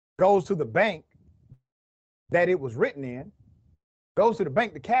 goes to the bank that it was written in, goes to the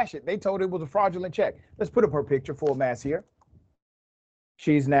bank to cash it. They told her it was a fraudulent check. Let's put up her picture, full mass here.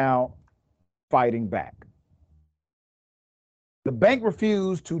 She's now fighting back. The bank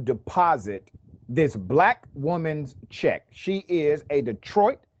refused to deposit this black woman's check. She is a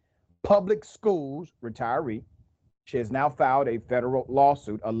Detroit public schools retiree. She has now filed a federal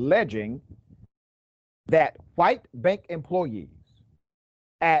lawsuit alleging that white bank employees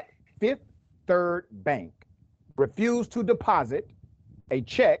at Fifth Third Bank refused to deposit a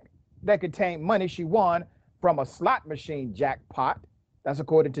check that contained money she won from a slot machine jackpot. That's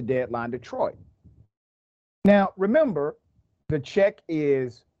according to Deadline Detroit. Now, remember, the check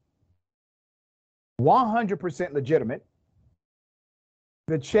is 100% legitimate.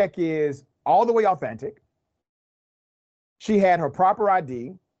 The check is all the way authentic. She had her proper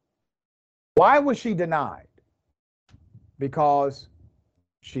ID. Why was she denied? Because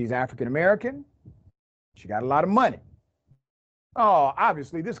she's African American. She got a lot of money. Oh,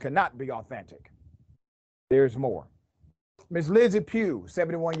 obviously, this cannot be authentic. There's more. Miss Lizzie Pugh,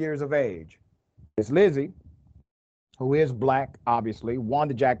 71 years of age. Miss Lizzie, who is black, obviously, won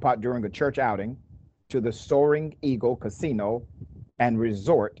the jackpot during a church outing to the Soaring Eagle Casino and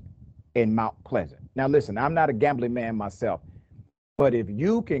Resort in Mount Pleasant. Now, listen, I'm not a gambling man myself, but if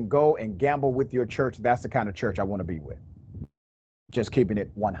you can go and gamble with your church, that's the kind of church I want to be with. Just keeping it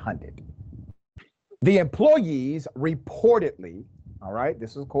 100. The employees reportedly, all right,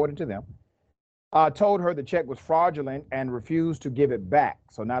 this is according to them, told her the check was fraudulent and refused to give it back.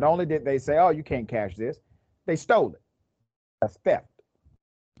 So not only did they say, oh, you can't cash this, they stole it. That's theft.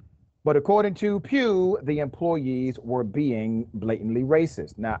 But according to Pew, the employees were being blatantly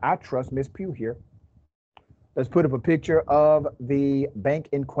racist. Now, I trust Miss Pew here. Let's put up a picture of the bank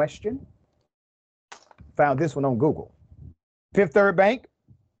in question. Found this one on Google. Fifth Third Bank.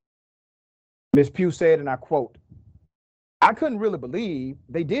 Miss Pew said, and I quote, "I couldn't really believe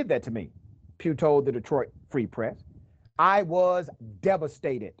they did that to me," Pew told the Detroit Free Press. "I was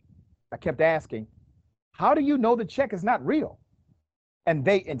devastated. I kept asking, how do you know the check is not real? And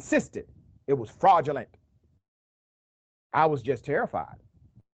they insisted it was fraudulent. I was just terrified."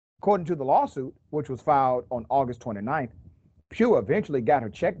 According to the lawsuit, which was filed on August 29th, Pew eventually got her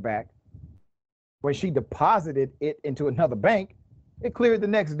check back. When she deposited it into another bank, it cleared the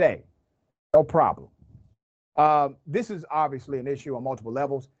next day. No problem. This is obviously an issue on multiple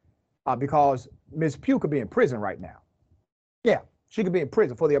levels because Ms. Pew could be in prison right now. Yeah, she could be in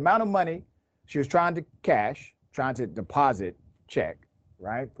prison for the amount of money she was trying to deposit check,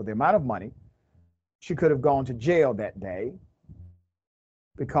 right? For the amount of money, she could have gone to jail that day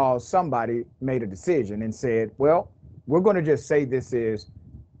because somebody made a decision and said, well, we're going to just say this is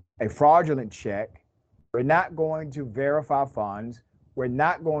a fraudulent check. We're not going to verify funds. We're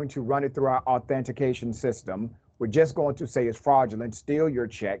not going to run it through our authentication system. We're just going to say it's fraudulent, steal your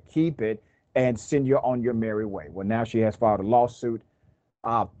check, keep it, and send you on your merry way. Well, now she has filed a lawsuit.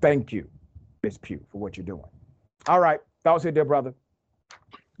 Thank you, Ms. Pew, for what you're doing. All right. Thoughts here, dear brother?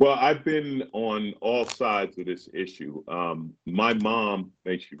 Well, I've been on all sides of this issue. My mom,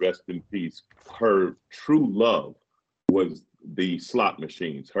 may she rest in peace, her true love was the slot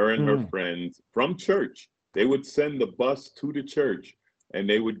machines. Her and her friends from church, they would send the bus to the church and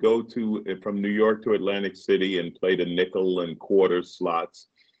they would go from New York to Atlantic City and play the nickel and quarter slots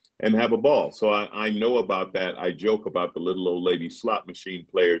and have a ball. So I know about that. I joke about the little old lady slot machine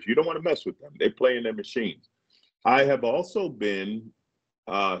players. You don't want to mess with them. They play in their machines. I have also been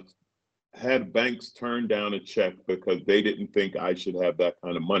had banks turn down a check because they didn't think I should have that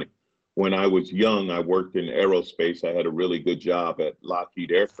kind of money. When I was young, I worked in aerospace. I had a really good job at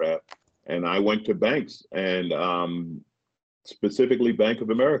Lockheed Aircraft, and I went to banks, and specifically Bank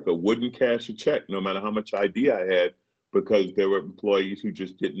of America wouldn't cash a check no matter how much ID I had, because there were employees who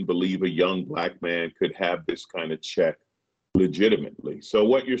just didn't believe a young Black man could have this kind of check legitimately. So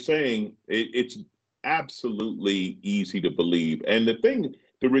what you're saying, it's absolutely easy to believe. And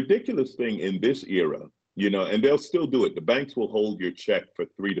the ridiculous thing in this era, and they'll still do it. The banks will hold your check for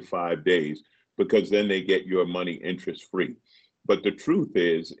 3 to 5 days because then they get your money interest free. But the truth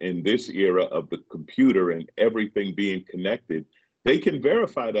is, in this era of the computer and everything being connected, they can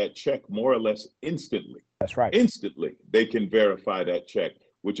verify that check more or less instantly. That's right. Instantly, they can verify that check,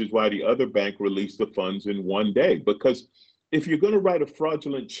 which is why the other bank released the funds in 1 day. Because if you're going to write a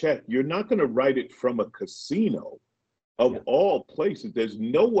fraudulent check, you're not going to write it from a casino. Of all places, there's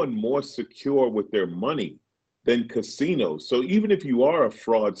no one more secure with their money than casinos. So even if you are a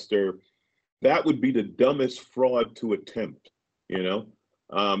fraudster, that would be the dumbest fraud to attempt,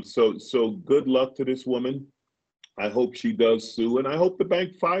 So good luck to this woman. I hope she does sue, and I hope the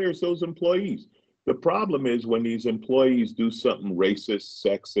bank fires those employees. The problem is when these employees do something racist,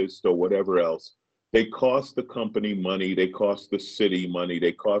 sexist, or whatever else, they cost the company money, they cost the city money,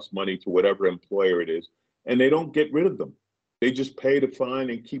 they cost money to whatever employer it is, and they don't get rid of them. They just pay the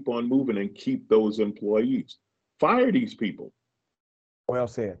fine and keep on moving and keep those employees. Fire these people. Well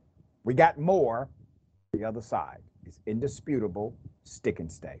said. We got more. The other side is indisputable. Stick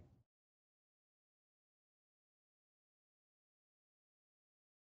and stay.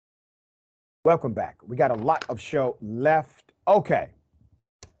 Welcome back. We got a lot of show left. Okay.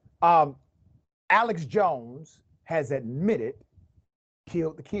 Alex Jones has admitted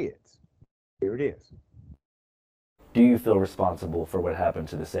killed the kids. Here it is. Do you feel responsible for what happened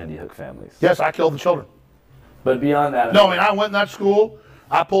to the Sandy Hook families? Yes, I killed the children. But beyond that, no, I went in that school,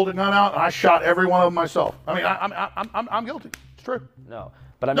 I pulled a gun out, and I shot every one of them myself. I'm guilty. It's true. No,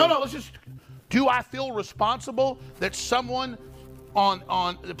 but I mean, no. Let's just. Do I feel responsible that someone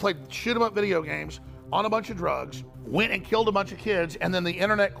that played shoot 'em up video games on a bunch of drugs went and killed a bunch of kids, and then the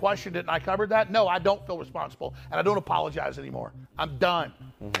internet questioned it, and I covered that? No, I don't feel responsible, and I don't apologize anymore. I'm done.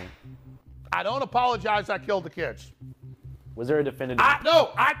 Mm-hmm. I don't apologize. I killed the kids. Was there a definitive?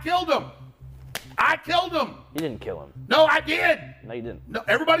 No, I killed them. I killed him. You didn't kill him. No, I did. No, you didn't. No,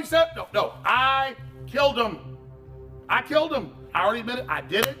 everybody said no. I killed him. I killed him. I already admitted I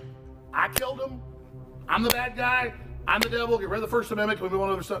did it. I killed him. I'm the bad guy. I'm the devil. Get rid of the First Amendment. Can we move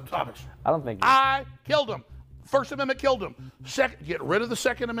on to other topics? I don't think. I killed him. First Amendment killed them. Second, get rid of the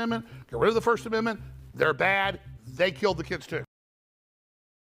Second Amendment, get rid of the First Amendment. They're bad. They killed the kids too.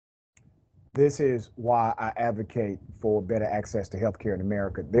 This is why I advocate for better access to health care in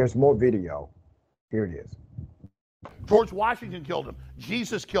America. There's more video. Here it is. George Washington killed him.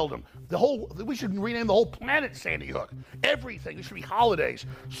 Jesus killed him. We should rename the whole planet Sandy Hook. Everything. There should be holidays.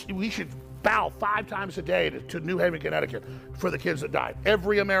 We should bow 5 times a day to New Haven, Connecticut for the kids that died.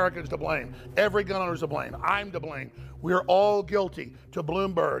 Every American's to blame. Every gun owner's to blame. I'm to blame. We're all guilty to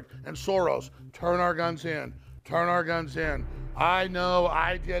Bloomberg and Soros. Turn our guns in. Turn our guns in. I know,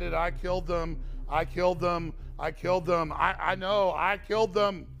 I did it. I killed them. I killed them. I killed them. I know, I killed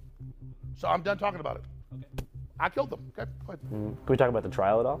them. So I'm done talking about it. Okay. I killed them. Okay, go ahead. Can we talk about the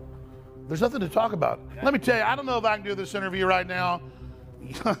trial at all? There's nothing to talk about. Let me tell you, I don't know if I can do this interview right now.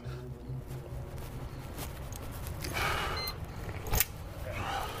 You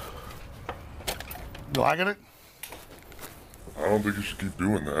liking it? I don't think you should keep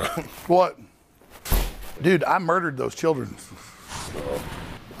doing that. What? Dude, I murdered those children.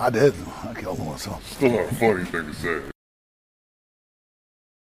 I did. I killed them myself. Still not a funny thing to say.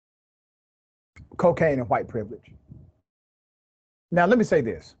 Cocaine and white privilege. Now, let me say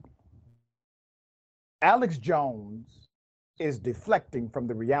this. Alex Jones is deflecting from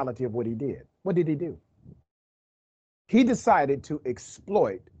the reality of what he did. What did he do? He decided to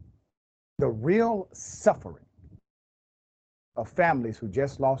exploit the real suffering of families who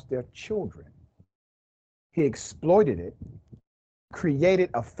just lost their children. He exploited it, created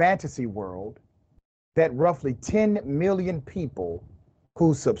a fantasy world that roughly 10 million people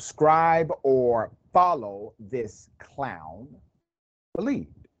who subscribe or follow this clown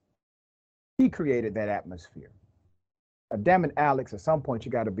believed. He created that atmosphere. Now, damn it, Alex, at some point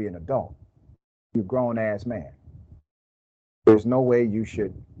you got to be an adult. You're a grown-ass man. There's no way you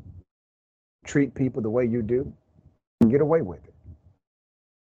should treat people the way you do and get away with it.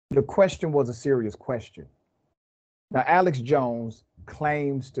 The question was a serious question. Now, Alex Jones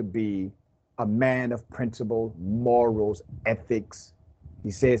claims to be a man of principle, morals, ethics.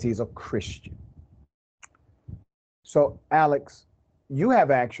 He says he's a Christian. So, Alex, you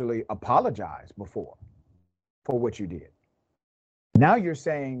have actually apologized before for what you did. Now you're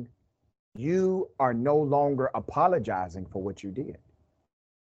saying you are no longer apologizing for what you did.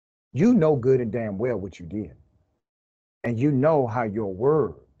 You know good and damn well what you did. And you know how your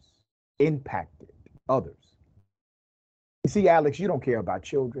words impacted others. You see, Alex, you don't care about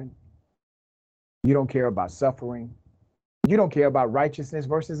children. You don't care about suffering. You don't care about righteousness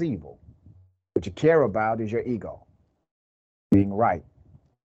versus evil. What you care about is your ego, being right.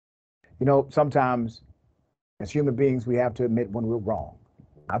 You know, sometimes as human beings, we have to admit when we're wrong.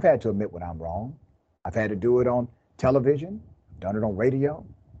 I've had to admit when I'm wrong. I've had to do it on television, done it on radio.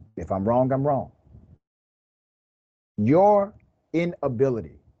 If I'm wrong, I'm wrong. Your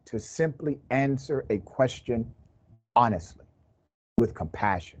inability to simply answer a question honestly, with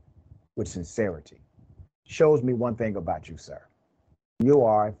compassion, with sincerity, shows me one thing about you, sir. You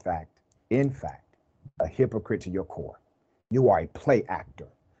are, in fact, a hypocrite to your core. You are a play actor.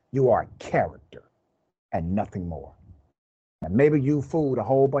 You are a character and nothing more. And maybe you fooled a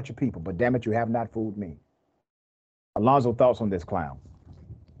whole bunch of people, but damn it, you have not fooled me. Alonzo, thoughts on this clown?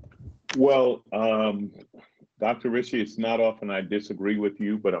 Well, Dr. Ritchie, it's not often I disagree with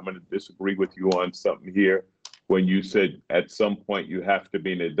you, but I'm going to disagree with you on something here. When you said at some point you have to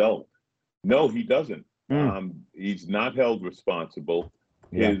be an adult. No, he doesn't. He's not held responsible.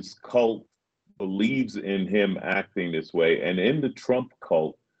 Yeah. His cult believes in him acting this way. And in the Trump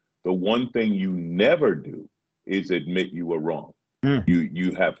cult, the one thing you never do is admit you were wrong.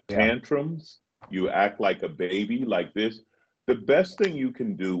 You have tantrums. You act like a baby like this. The best thing you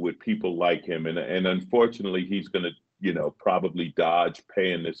can do with people like him, and unfortunately he's going to, probably dodge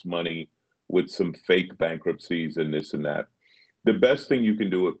paying this money with some fake bankruptcies and this and that. The best thing you can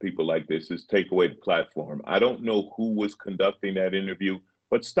do with people like this is take away the platform. I don't know who was conducting that interview,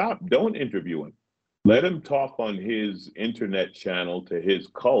 but stop, don't interview him. Let him talk on his internet channel to his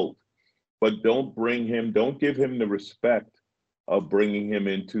cult, but don't give him the respect of bringing him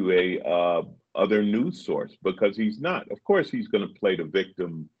into a other news source, because he's not. Of course, he's going to play the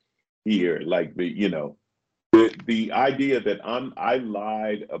victim here, like the idea that I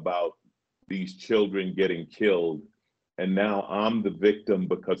lied about these children getting killed, and now I'm the victim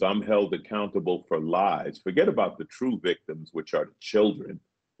because I'm held accountable for lies. Forget about the true victims, which are the children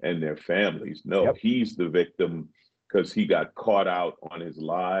and their families. No, he's the victim because he got caught out on his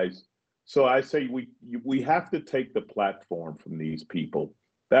lies. So I say we have to take the platform from these people.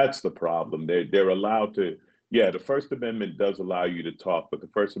 That's the problem. They're allowed to Yeah, the First Amendment does allow you to talk, but the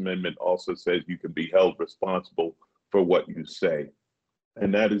First Amendment also says you can be held responsible for what you say.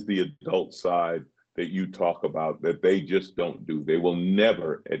 And that is the adult side that you talk about that they just don't do. They will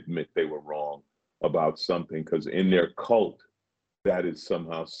never admit they were wrong about something because in their cult, that is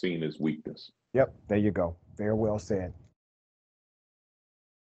somehow seen as weakness. Yep, there you go. Very well said.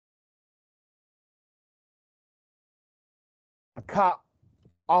 A cop,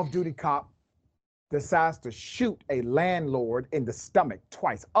 off-duty cop, decides to shoot a landlord in the stomach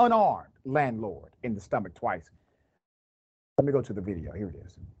twice, unarmed landlord in the stomach twice. Let me go to the video. Here it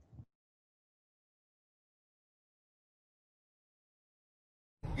is.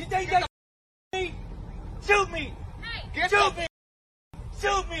 You think that me? Shoot me! Hey, shoot me!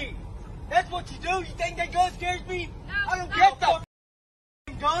 Shoot me! That's what you do? You think that gun scares me? No, I don't get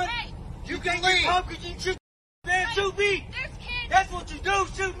the gun. Hey, you think you're punk because you shoot man, hey, shoot me! There's kids! That's what you do,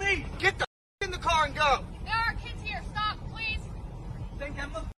 shoot me! Get the in the car and go! There are kids here, stop, please! You think that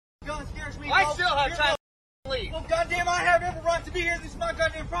gun scares me? I still have time to leave. Well, goddamn, I have every right to be here. This is my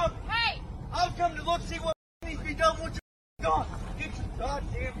goddamn problem. Hey! I was coming to look, see what needs to be done with your gun. Get your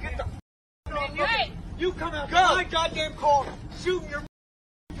goddamn, get the hey! You come out to my goddamn car, shooting your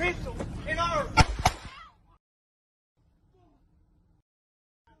pistol in our...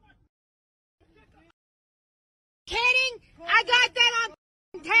 Kidding? I got that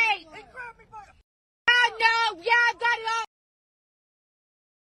on tape! Oh, no! Yeah, I got it all!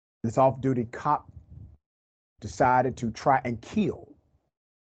 This off-duty cop decided to try and kill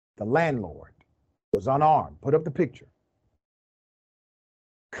the landlord. He was unarmed. Put up the picture.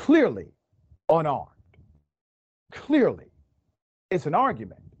 Clearly unarmed. Clearly, it's an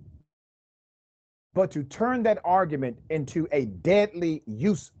argument. But to turn that argument into a deadly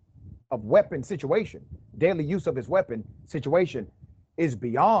use of weapon situation, deadly use of his weapon situation is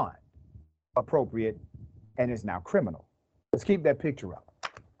beyond appropriate and is now criminal. Let's keep that picture up.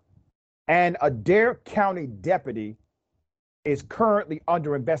 And a Dare County deputy is currently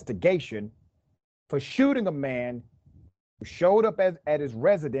under investigation for shooting a man who showed up at his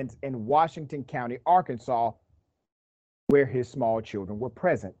residence in Washington County, Arkansas, where his small children were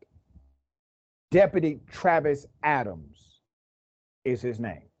present. Deputy Travis Adams is his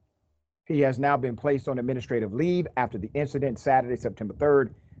name. He has now been placed on administrative leave after the incident Saturday, September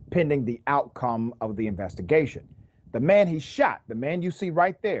 3rd, pending the outcome of the investigation. The man he shot, the man you see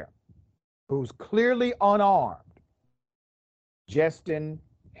right there, who's clearly unarmed, Justin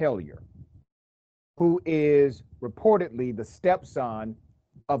Hellier, who is reportedly the stepson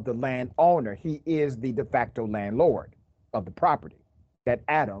of the landowner. He is the de facto landlord of the property that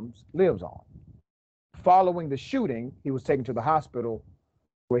Adams lives on. Following the shooting, he was taken to the hospital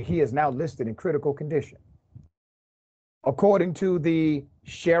where he is now listed in critical condition. According to the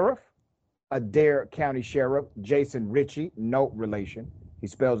sheriff, Adair County Sheriff Jason Ritchie, no relation. He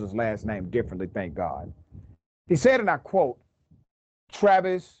spells his last name differently, thank God. He said, and I quote,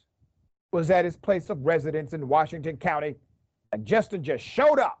 Travis was at his place of residence in Washington County, and Justin just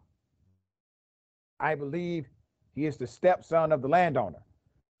showed up. I believe he is the stepson of the landowner.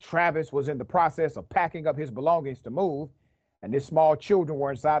 Travis was in the process of packing up his belongings to move, and his small children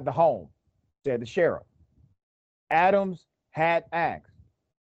were inside the home, said the sheriff. Adams had asked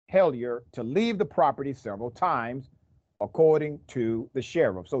Hellier to leave the property several times, according to the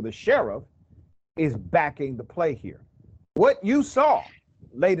sheriff. So the sheriff is backing the play here. What you saw,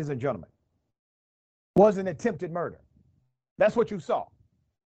 ladies and gentlemen, was an attempted murder. That's what you saw.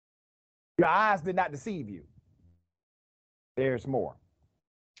 Your eyes did not deceive you. There's more.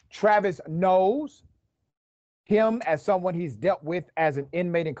 Travis knows him as someone he's dealt with as an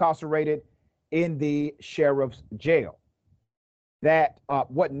inmate incarcerated in the sheriff's jail. That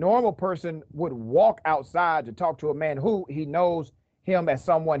what normal person would walk outside to talk to a man who he knows him as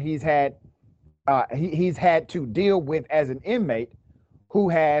someone he's had to deal with as an inmate who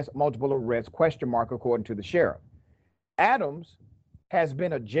has multiple arrests, question mark, according to the sheriff. Adams has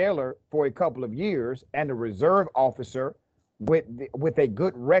been a jailer for a couple of years and a reserve officer with a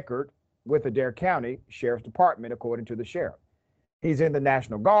good record with the Adair County Sheriff's Department, according to the sheriff. He's in the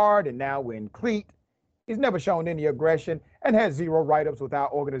National Guard and now in Cleat. He's never shown any aggression and has zero write-ups with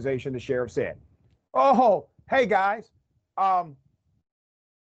our organization, the sheriff said. Oh, hey guys,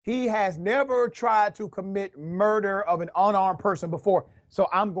 he has never tried to commit murder of an unarmed person before. So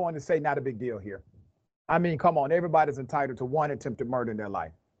I'm going to say not a big deal here. I mean, come on, everybody's entitled to one attempted murder in their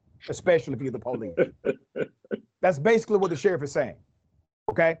life, especially if you're the police. That's basically what the sheriff is saying,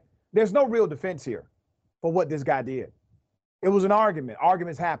 okay? There's no real defense here for what this guy did. It was an argument.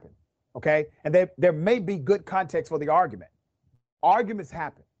 Arguments happen, okay? And there may be good context for the argument. Arguments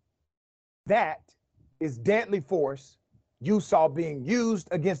happen. That is deadly force you saw being used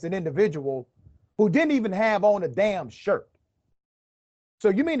against an individual who didn't even have on a damn shirt. So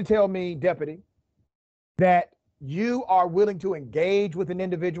you mean to tell me, Deputy, that you are willing to engage with an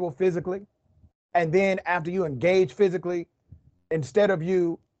individual physically, and then after you engage physically, instead of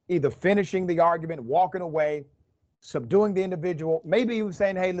you either finishing the argument, walking away, subduing the individual, maybe you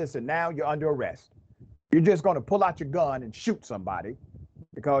saying, hey, listen, now you're under arrest. You're just going to pull out your gun and shoot somebody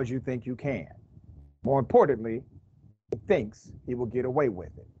because you think you can. More importantly, he thinks he will get away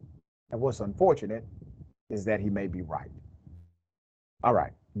with it. And what's unfortunate is that he may be right. All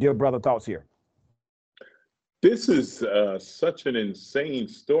right, dear brother, thoughts here. This is such an insane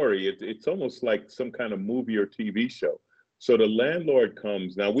story. It's almost like some kind of movie or TV show. So the landlord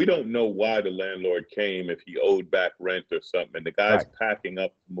comes. Now, we don't know why the landlord came, if he owed back rent or something. And the guy's packing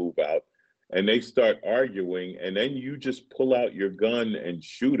up to move out. And they start arguing. And then you just pull out your gun and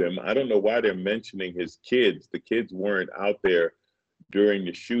shoot him. I don't know why they're mentioning his kids. The kids weren't out there during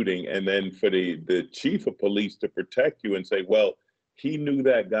the shooting. And then for the chief of police to protect you and say, well, he knew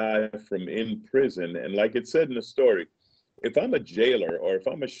that guy from in prison. And like it said in the story, if I'm a jailer or if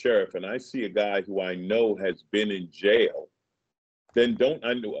I'm a sheriff and I see a guy who I know has been in jail, then don't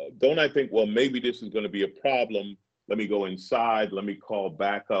I think, well, maybe this is going to be a problem. Let me go inside. Let me call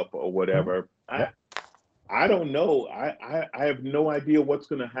backup or whatever. I don't know. I have no idea what's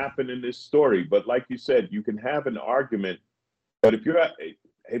going to happen in this story. But like you said, you can have an argument. But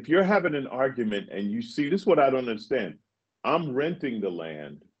if you're having an argument and you see, this is what I don't understand. I'm renting the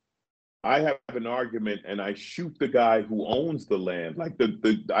land. I have an argument and I shoot the guy who owns the land. Like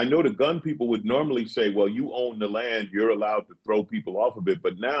I know the gun people would normally say, well, you own the land, you're allowed to throw people off of it.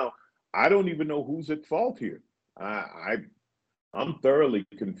 But now I don't even know who's at fault here. I'm thoroughly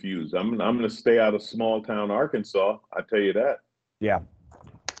confused. I'm going to stay out of small town Arkansas. I tell you that. Yeah.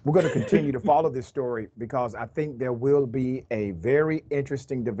 We're going to continue to follow this story because I think there will be a very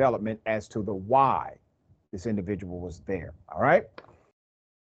interesting development as to the why this individual was there. All right.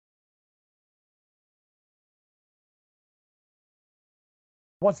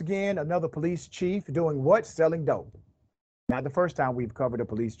 Once again, another police chief doing what? Selling dope. Not the first time we've covered a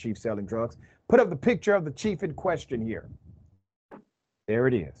police chief selling drugs. Put up the picture of the chief in question here. There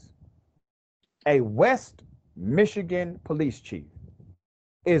it is. A West Michigan police chief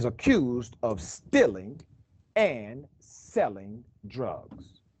is accused of stealing and selling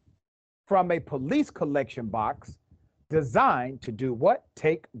drugs from a police collection box designed to do what?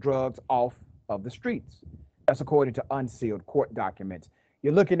 Take drugs off of the streets. That's according to unsealed court documents.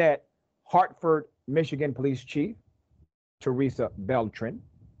 You're looking at Hartford, Michigan Police Chief Teresa Beltran.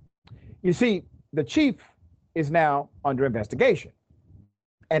 You see, the chief is now under investigation.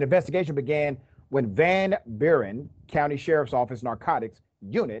 An investigation began when Van Buren County Sheriff's Office Narcotics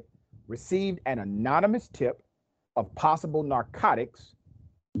Unit received an anonymous tip of possible narcotics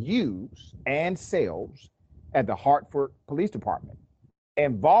use and sales at the Hartford Police Department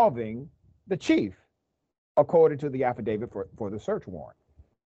involving the chief, according to the affidavit for the search warrant.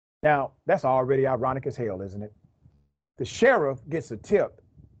 Now, that's already ironic as hell, isn't it? The sheriff gets a tip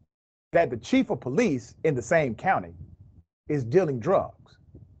that the chief of police in the same county is dealing drugs.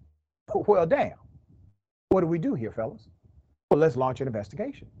 Well, damn. What do we do here, fellas? Well, let's launch an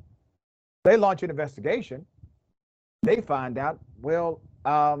investigation. They launch an investigation. They find out, well,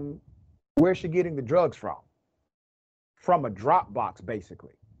 where's she getting the drugs from? From a drop box,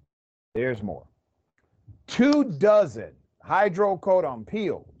 basically. There's more. 24 hydrocodone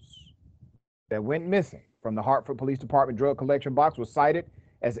pills that went missing from the Hartford Police Department drug collection box was cited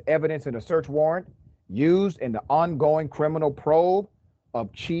as evidence in a search warrant used in the ongoing criminal probe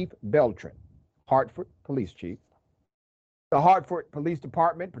of Chief Beltran, Hartford Police Chief. The Hartford Police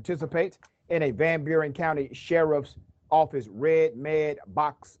Department participates in a Van Buren County Sheriff's Office Red Med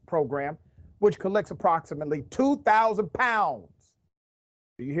Box program, which collects approximately 2,000 pounds.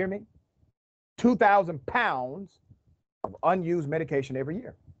 Do you hear me? 2,000 pounds of unused medication every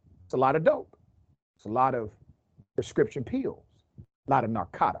year. It's a lot of dope. It's a lot of prescription pills, a lot of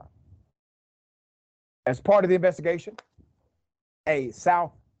narcotic. As part of the investigation, a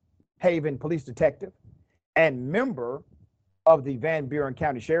South Haven police detective and member of the Van Buren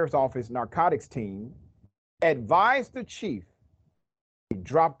County Sheriff's Office narcotics team advised the chief he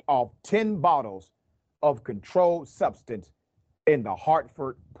dropped off 10 bottles of controlled substance in the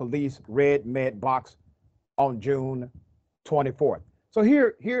Hartford Police Red Med box on June 24th. So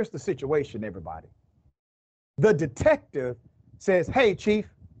here's the situation, everybody. The detective says, hey, chief,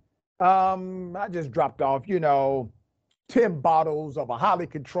 I just dropped off, 10 bottles of a highly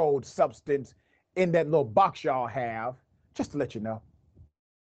controlled substance in that little box y'all have, just to let you know.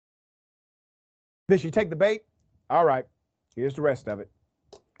 Did she take the bait? All right, here's the rest of it.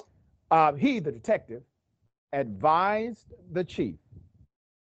 He, the detective, advised the chief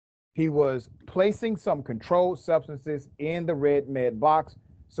he was placing some controlled substances in the red med box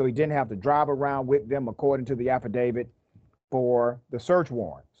so he didn't have to drive around with them, according to the affidavit for the search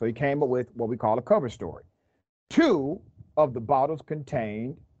warrant. So he came up with what we call a cover story. 2 of the bottles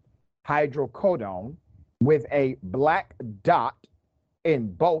contained hydrocodone with a black dot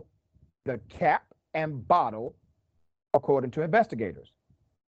in both the cap and bottle, according to investigators.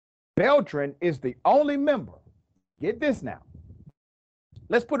 Beltran is the only member, get this now.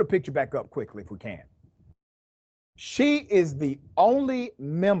 Let's put a picture back up quickly if we can. She is the only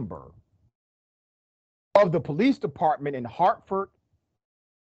member of the police department in Hartford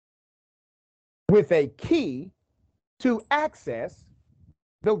with a key to access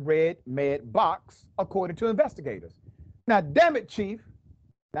the red med box, according to investigators. Now, damn it, Chief.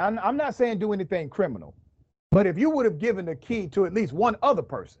 Now, I'm not saying do anything criminal, but if you would have given the key to at least one other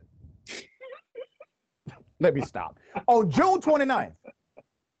person, let me stop. On June 29th,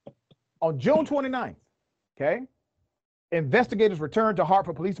 okay, investigators returned to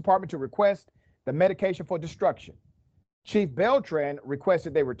Hartford Police Department to request the medication for destruction. Chief Beltran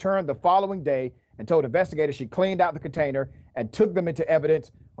requested they return the following day and told investigators she cleaned out the container and took them into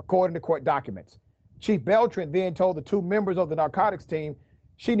evidence according to court documents. Chief Beltran then told the 2 members of the narcotics team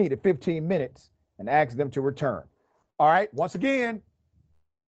she needed 15 minutes and asked them to return. All right, once again,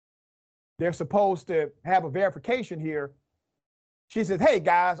 they're supposed to have a verification here. She says, hey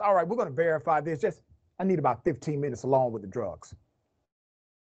guys, all right, we're gonna verify this. Just, I need about 15 minutes along with the drugs.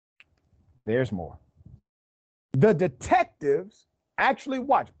 There's more. The detectives actually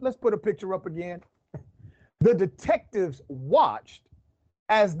watched. Let's put a picture up again. The detectives watched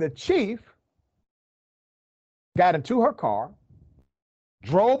as the chief got into her car,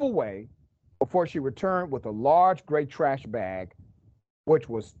 drove away before she returned with a large gray trash bag, which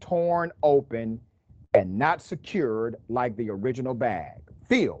was torn open and not secured like the original bag,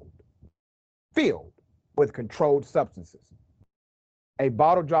 filled with controlled substances. A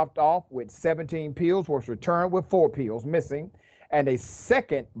bottle dropped off with 17 pills was returned with 4 pills missing, and a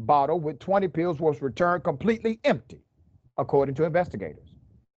second bottle with 20 pills was returned completely empty, according to investigators.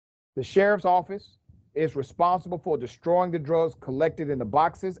 The sheriff's office is responsible for destroying the drugs collected in the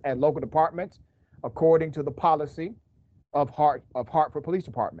boxes at local departments, according to the policy of Hartford Police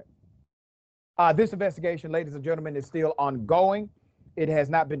Department. This investigation, ladies and gentlemen, is still ongoing. It has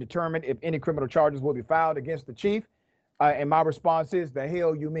not been determined if any criminal charges will be filed against the chief. And my response is, the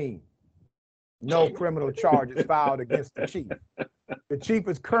hell you mean? No criminal charges filed against the chief. The chief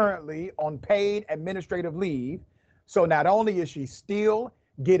is currently on paid administrative leave. So not only is she still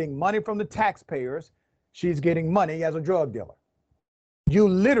getting money from the taxpayers, she's getting money as a drug dealer. You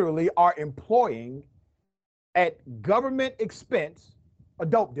literally are employing at government expense a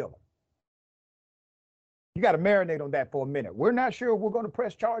dope dealer. You got to marinate on that for a minute. We're not sure if we're going to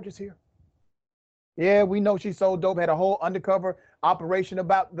press charges here. Yeah, we know she sold dope, had a whole undercover operation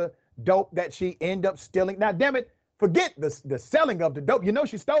about the dope that she ended up stealing. Now, damn it, forget the selling of the dope. You know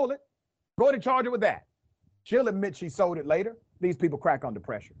she stole it. Go ahead and charge her with that. She'll admit she sold it later. These people crack under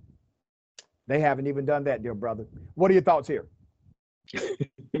pressure. They haven't even done that, dear brother. What are your thoughts here?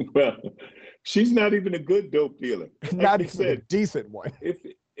 Well, she's not even a good dope dealer. Not even a decent one.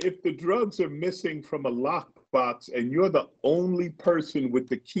 If the drugs are missing from a lockbox and you're the only person with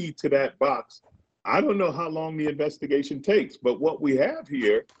the key to that box, I don't know how long the investigation takes. But what we have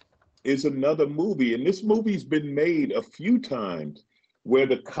here is another movie, and this movie's been made a few times, where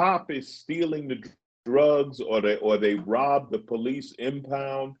the cop is stealing the drugs, or they rob the police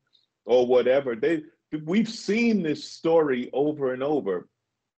impound, or whatever. We've seen this story over and over.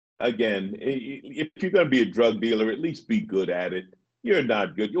 Again, if you're going to be a drug dealer, at least be good at it. You're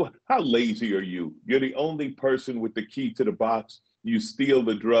not good. How lazy are you? You're the only person with the key to the box. You steal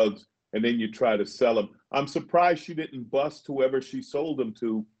the drugs, and then you try to sell them. I'm surprised she didn't bust whoever she sold them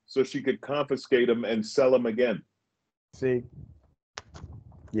to so she could confiscate them and sell them again. See?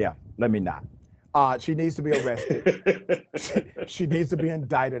 Yeah, let me not. She needs to be arrested. She needs to be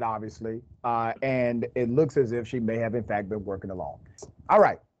indicted, obviously. And it looks as if she may have, in fact, been working along. All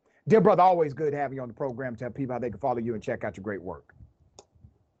right. Dear brother, always good having you on the program. Tell people how they can follow you and check out your great work.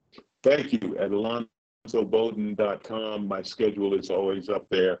 Thank you. At AlonzoBowden.com. My schedule is always up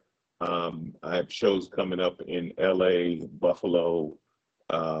there. I have shows coming up in LA, Buffalo,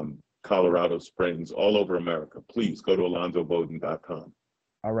 Colorado Springs, all over America. Please go to AlonzoBowden.com.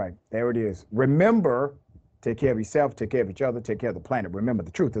 All right, there it is. Remember, take care of yourself, take care of each other, take care of the planet. Remember, the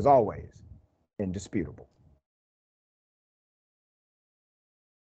truth is always indisputable.